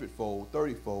 100-fold,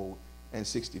 30-fold, and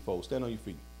 60-fold. Stand on your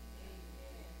feet.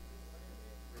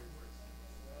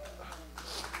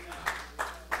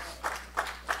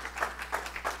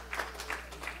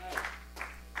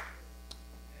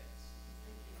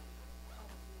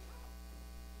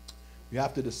 You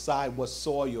have to decide what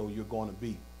soil you're going to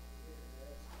be.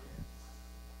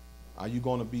 Are you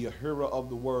going to be a hearer of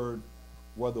the word,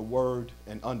 where the word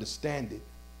and understand it,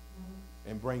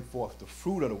 and bring forth the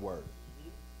fruit of the word?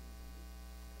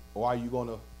 Or are you going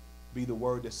to be the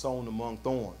word that's sown among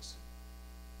thorns?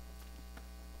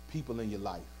 People in your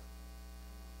life,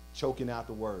 choking out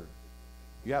the word.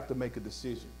 You have to make a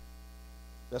decision.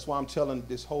 That's why I'm telling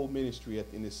this whole ministry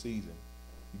in this season,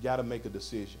 you got to make a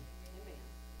decision.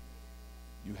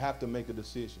 You have to make a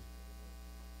decision.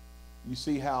 You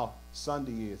see how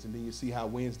Sunday is, and then you see how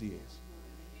Wednesday is.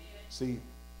 See,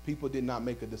 people did not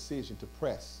make a decision to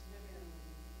press.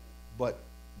 But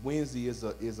Wednesday is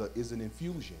an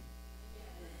infusion.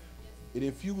 It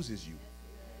infuses you.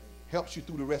 Helps you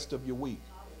through the rest of your week.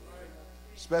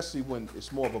 Especially when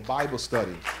it's more of a Bible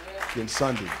study than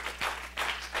Sunday.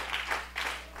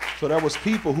 So there was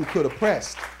people who could have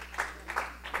pressed,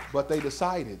 but they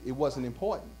decided it wasn't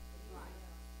important.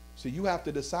 So you have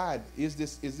to decide, is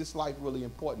this life really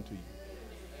important to you?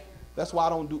 That's why I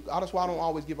don't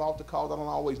always give altar calls. I don't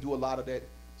always do a lot of that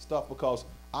stuff, because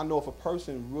I know if a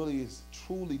person really is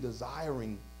truly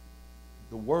desiring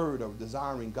the word or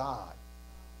desiring God,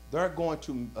 they're going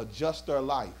to adjust their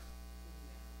life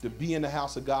to be in the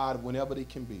house of God whenever they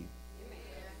can be.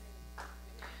 Amen.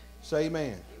 Say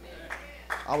amen. Amen.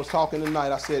 I was talking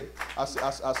tonight. I said,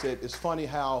 it's funny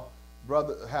how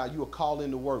you will call in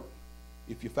to work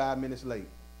if you're 5 minutes late,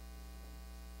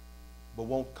 but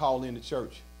won't call in to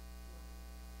church.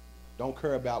 Don't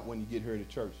care about when you get here to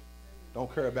church.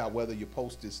 Don't care about whether your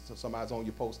post is, somebody's on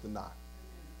your post or not.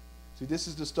 See, this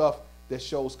is the stuff that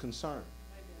shows concern.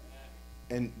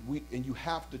 And you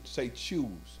have to say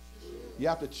choose. You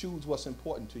have to choose what's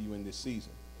important to you in this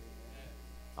season.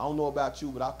 I don't know about you,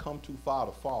 but I've come too far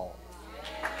to fall.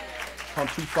 Come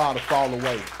too far to fall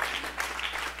away.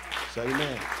 Say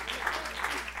amen.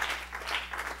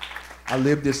 I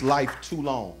lived this life too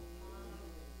long.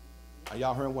 Are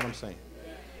y'all hearing what I'm saying?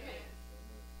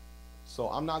 So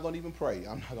I'm not going to even pray.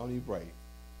 I'm not going to even pray.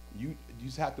 You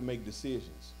just have to make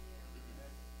decisions.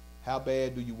 How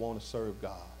bad do you want to serve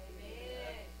God?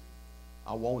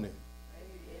 I want it.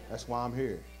 That's why I'm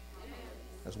here.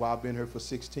 That's why I've been here for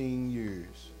 16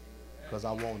 years. Because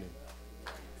I want it.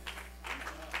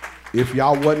 If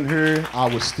y'all wasn't here,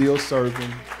 I was still serving.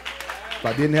 If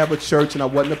I didn't have a church and I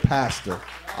wasn't a pastor,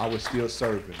 I was still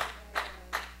serving.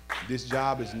 This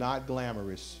job is not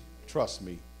glamorous. Trust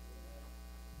me.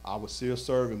 I was still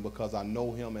serving because I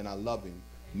know him and I love him.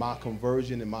 My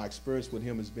conversion and my experience with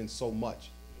him has been so much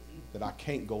that I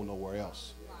can't go nowhere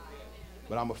else.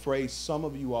 But I'm afraid some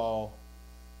of you all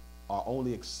are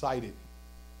only excited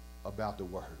about the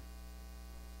word,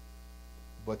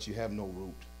 but you have no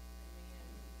root.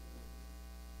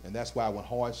 And that's why when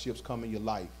hardships come in your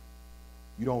life,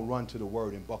 you don't run to the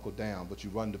word and buckle down, but you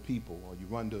run to people, or you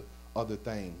run to other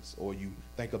things, or you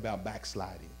think about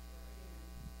backsliding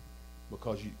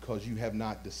because you have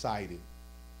not decided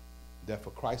that for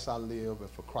Christ I live and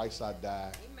for Christ I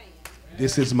die. Amen.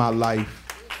 This is my life.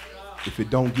 If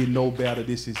it don't get no better,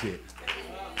 this is it.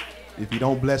 If you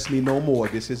don't bless me no more,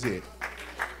 this is it.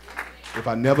 If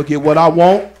I never get what I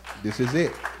want, this is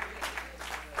it.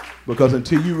 Because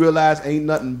until you realize ain't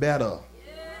nothing better,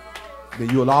 then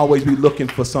you'll always be looking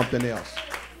for something else.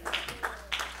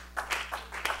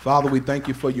 Father, we thank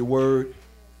you for your word.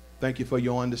 Thank you for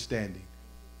your understanding.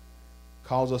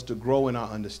 Cause us to grow in our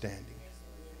understanding.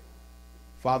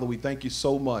 Father, we thank you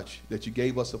so much that you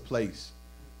gave us a place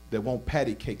that won't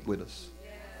patty cake with us,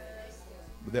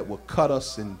 but that will cut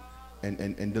us and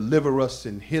deliver us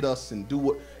and hit us and do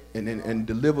what and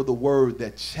deliver the word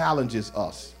that challenges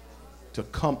us to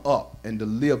come up and to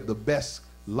live the best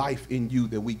life in you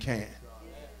that we can.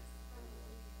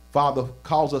 Father,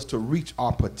 cause us to reach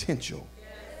our potential.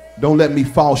 Don't let me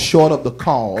fall short of the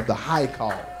call, of the high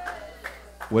call.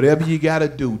 Whatever you got to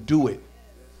do, do it,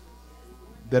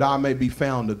 that I may be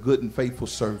found a good and faithful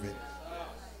servant.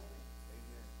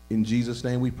 In Jesus'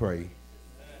 name we pray.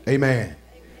 Amen.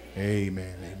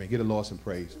 Amen. Amen. Give the Lord some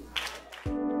praise.